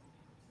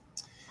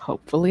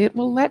 Hopefully it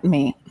will let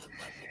me.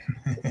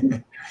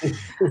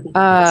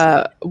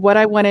 What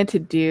I wanted to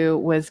do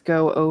was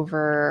go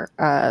over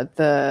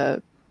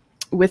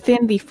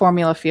within the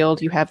formula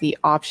field, you have the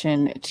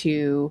option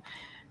to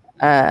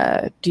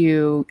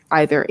do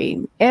either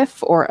an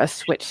if or a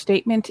switch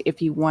statement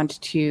if you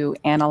want to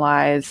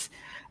analyze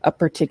a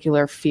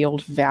particular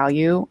field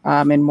value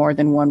in more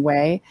than one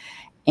way.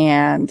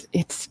 And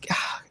it's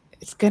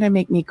going to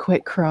make me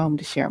quit Chrome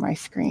to share my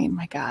screen.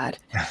 My God.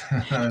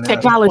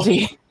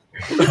 Technology.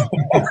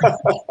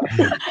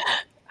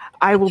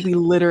 I will be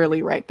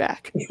literally right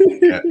back.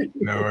 Yeah,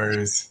 no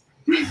worries.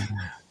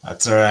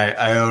 That's all right.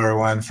 I owe her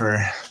one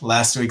for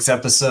last week's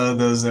episode.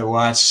 Those that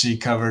watched, she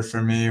covered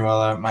for me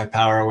while my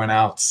power went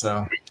out.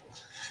 So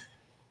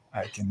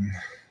I can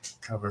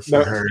cover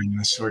for her in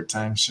the short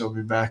time she'll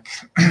be back.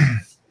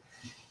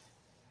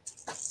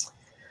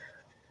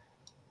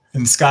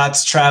 And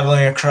Scott's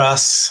traveling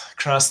across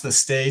the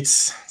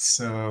states.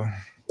 So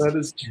that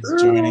is true.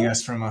 He's joining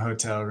us from a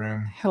hotel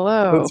room.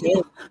 Hello.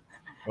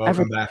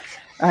 Welcome back.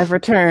 I've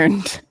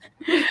returned.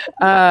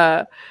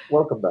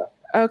 Welcome back.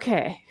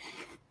 Okay.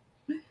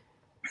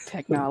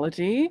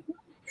 Technology.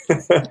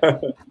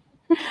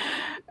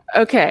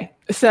 Okay,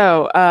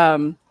 so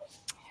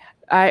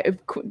I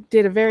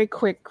did a very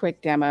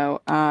quick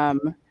demo.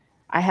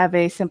 I have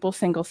a simple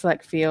single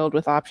select field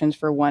with options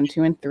for 1,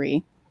 2, and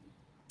 3.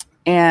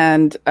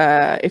 And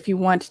if you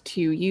want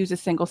to use a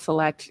single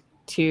select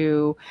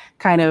to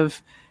kind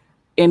of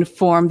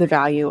inform the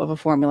value of a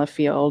formula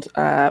field,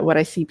 what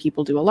I see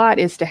people do a lot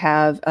is to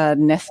have a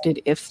nested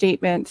if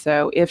statement.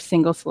 So if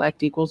single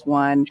select equals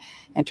 1,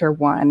 enter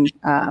 1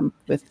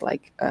 with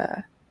like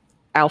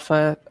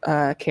alpha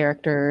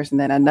characters, and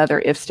then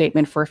another if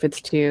statement for if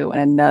it's 2, and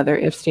another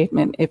if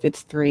statement if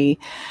it's 3,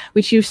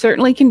 which you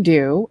certainly can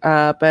do,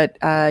 but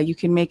you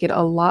can make it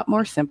a lot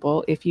more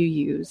simple if you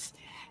use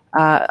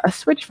a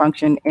switch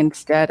function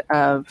instead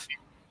of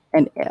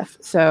an if.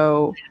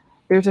 So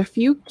there's a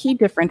few key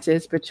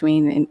differences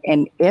between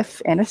an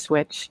if and a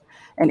switch.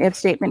 An if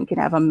statement can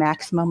have a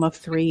maximum of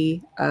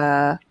 3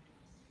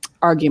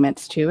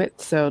 arguments to it.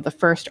 So the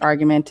first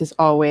argument is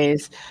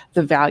always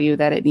the value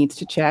that it needs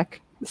to check.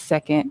 The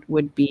second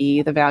would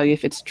be the value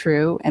if it's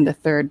true, and the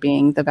third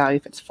being the value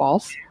if it's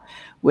false.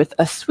 With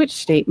a switch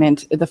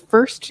statement, the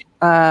first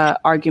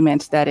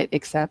argument that it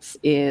accepts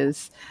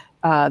is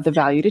the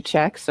value to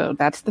check. So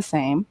that's the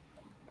same.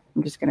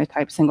 I'm just going to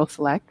type single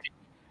select.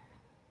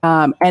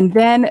 And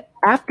then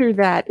after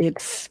that,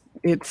 it's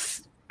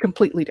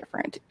completely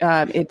different.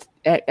 It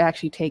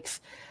actually takes,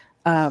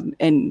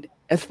 and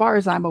as far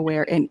as I'm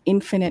aware, an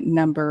infinite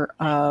number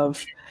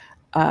of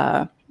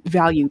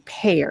value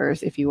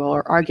pairs, if you will,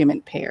 or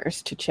argument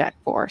pairs to check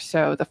for.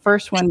 So the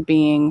first one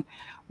being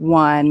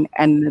 1,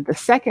 and the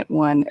second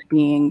one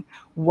being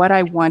what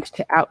I want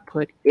to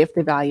output if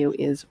the value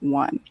is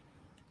 1.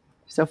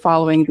 So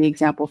following the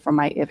example from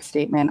my if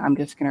statement, I'm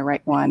just going to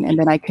write 1, and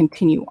then I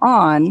continue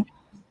on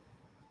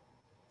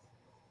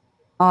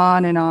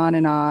and on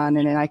and on,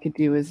 and then I could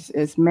do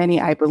as many,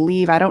 I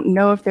believe. I don't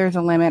know if there's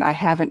a limit. I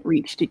haven't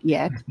reached it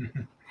yet.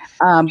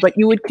 But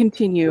you would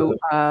continue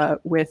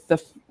with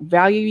the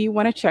value you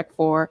want to check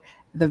for,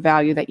 the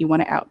value that you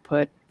want to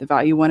output, the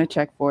value you want to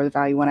check for, the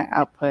value you want to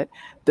output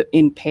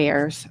in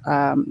pairs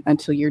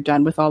until you're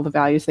done with all the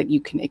values that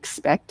you can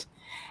expect.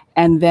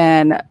 And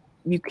then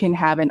you can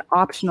have an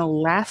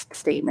optional last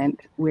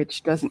statement,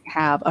 which doesn't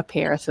have a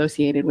pair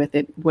associated with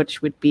it,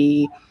 which would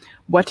be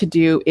what to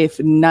do if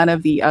none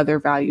of the other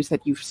values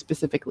that you've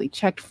specifically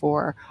checked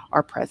for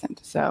are present.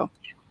 So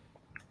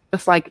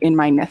just like in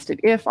my nested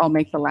if, I'll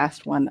make the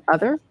last one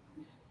other.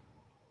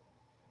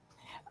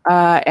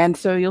 And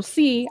so you'll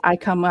see I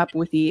come up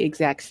with the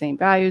exact same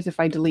values. If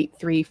I delete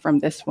 3 from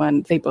this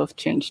one, they both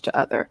change to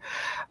other.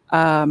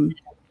 And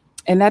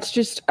that's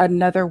just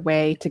another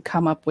way to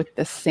come up with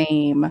the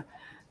same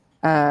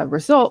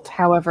result.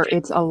 However,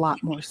 it's a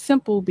lot more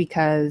simple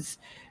because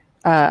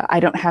I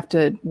don't have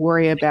to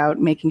worry about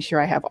making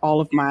sure I have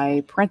all of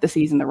my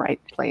parentheses in the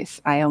right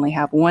place. I only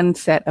have one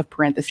set of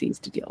parentheses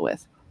to deal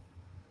with.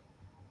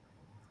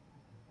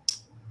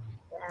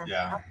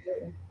 Yeah.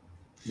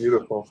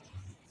 Beautiful.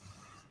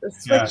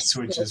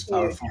 Switch is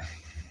powerful.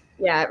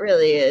 Yeah, it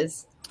really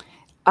is.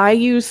 I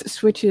use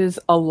switches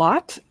a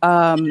lot.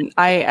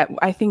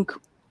 I think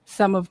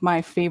some of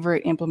my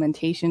favorite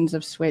implementations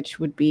of switch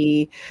would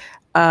be,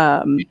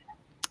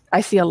 I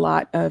see a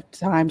lot of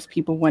times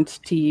people want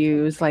to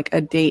use like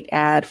a date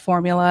add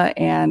formula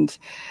and,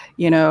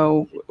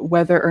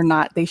 whether or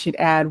not they should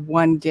add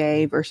 1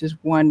 day versus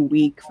 1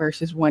 week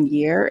versus 1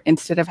 year.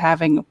 Instead of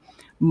having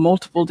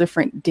multiple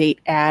different date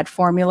add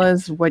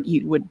formulas, what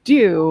you would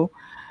do,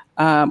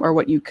 or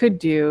what you could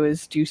do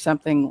is do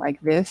something like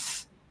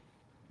this,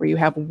 where you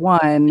have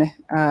one,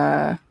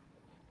 I'm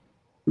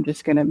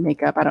just going to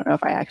make up, I don't know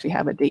if I actually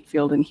have a date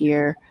field in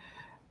here.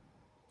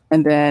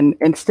 And then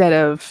instead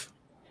of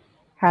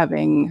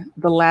having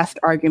the last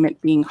argument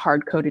being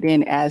hard coded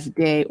in as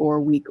day or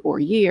week or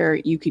year,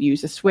 you could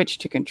use a switch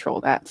to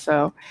control that.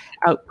 So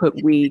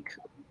output week,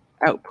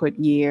 output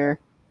year.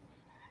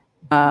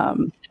 I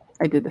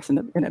did this in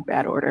a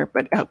bad order,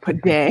 but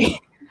output day.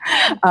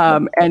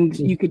 And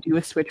you could do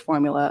a switch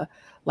formula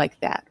like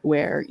that,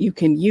 where you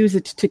can use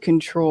it to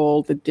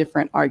control the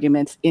different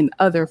arguments in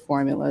other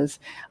formulas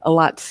a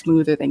lot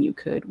smoother than you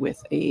could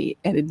with a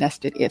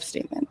nested if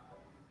statement.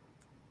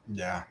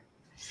 Yeah.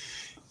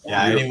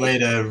 Yeah, any way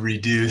to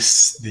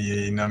reduce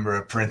the number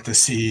of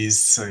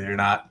parentheses so you're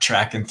not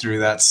tracking through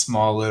that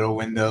small little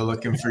window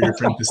looking for your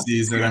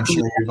parentheses that I'm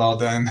sure we've all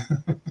done.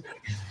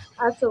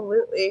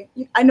 Absolutely.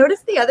 I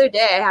noticed the other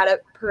day I had a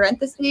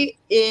parenthesis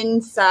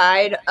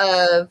inside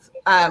of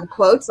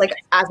quotes, like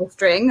as a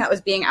string that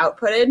was being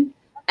outputted.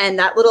 And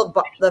that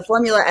the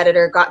formula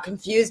editor got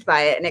confused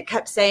by it. And it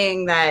kept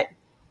saying that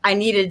I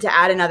needed to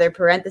add another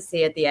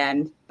parenthesis at the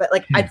end. But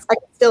like I could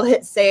still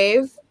hit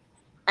save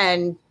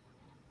and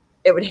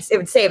it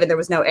would save and there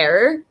was no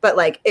error. But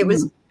like it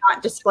was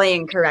not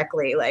displaying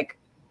correctly like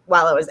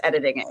while I was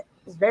editing it. It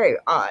was very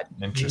odd.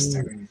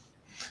 Interesting.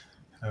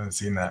 I haven't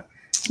seen that.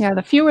 Yeah,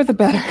 the fewer the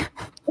better.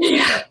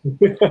 Yeah.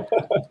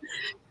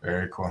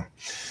 Very cool.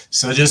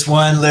 So just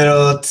one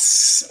little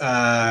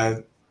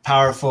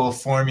powerful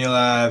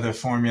formula. The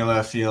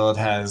formula field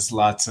has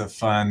lots of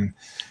fun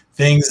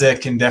things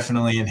that can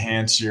definitely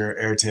enhance your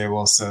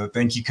Airtable. So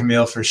thank you,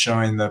 Camille, for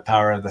showing the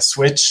power of the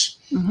switch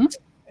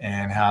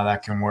and how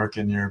that can work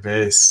in your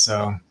base.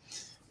 So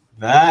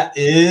that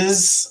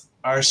is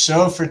our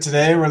show for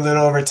today. We're a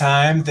little over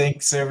time.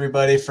 Thanks,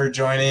 everybody, for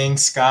joining.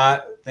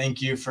 Scott,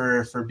 thank you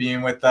for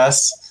being with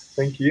us.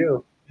 Thank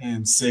you.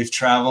 And safe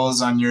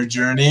travels on your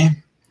journey.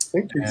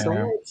 Thank you so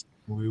much.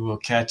 We will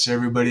catch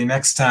everybody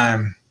next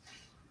time.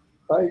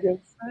 Bye, guys.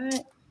 All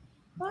right.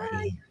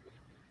 Bye.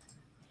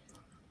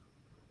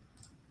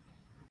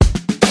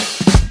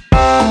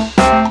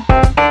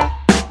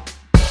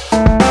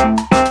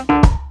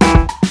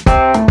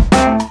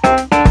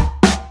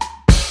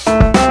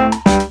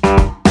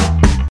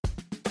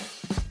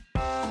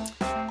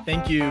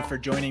 Thank you for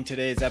joining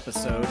today's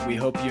episode. We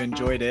hope you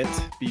enjoyed it.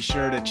 Be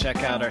sure to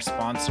check out our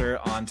sponsor,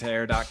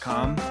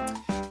 ontoair.com,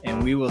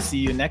 and we will see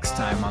you next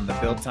time on the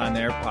Built on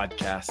Air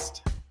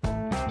podcast.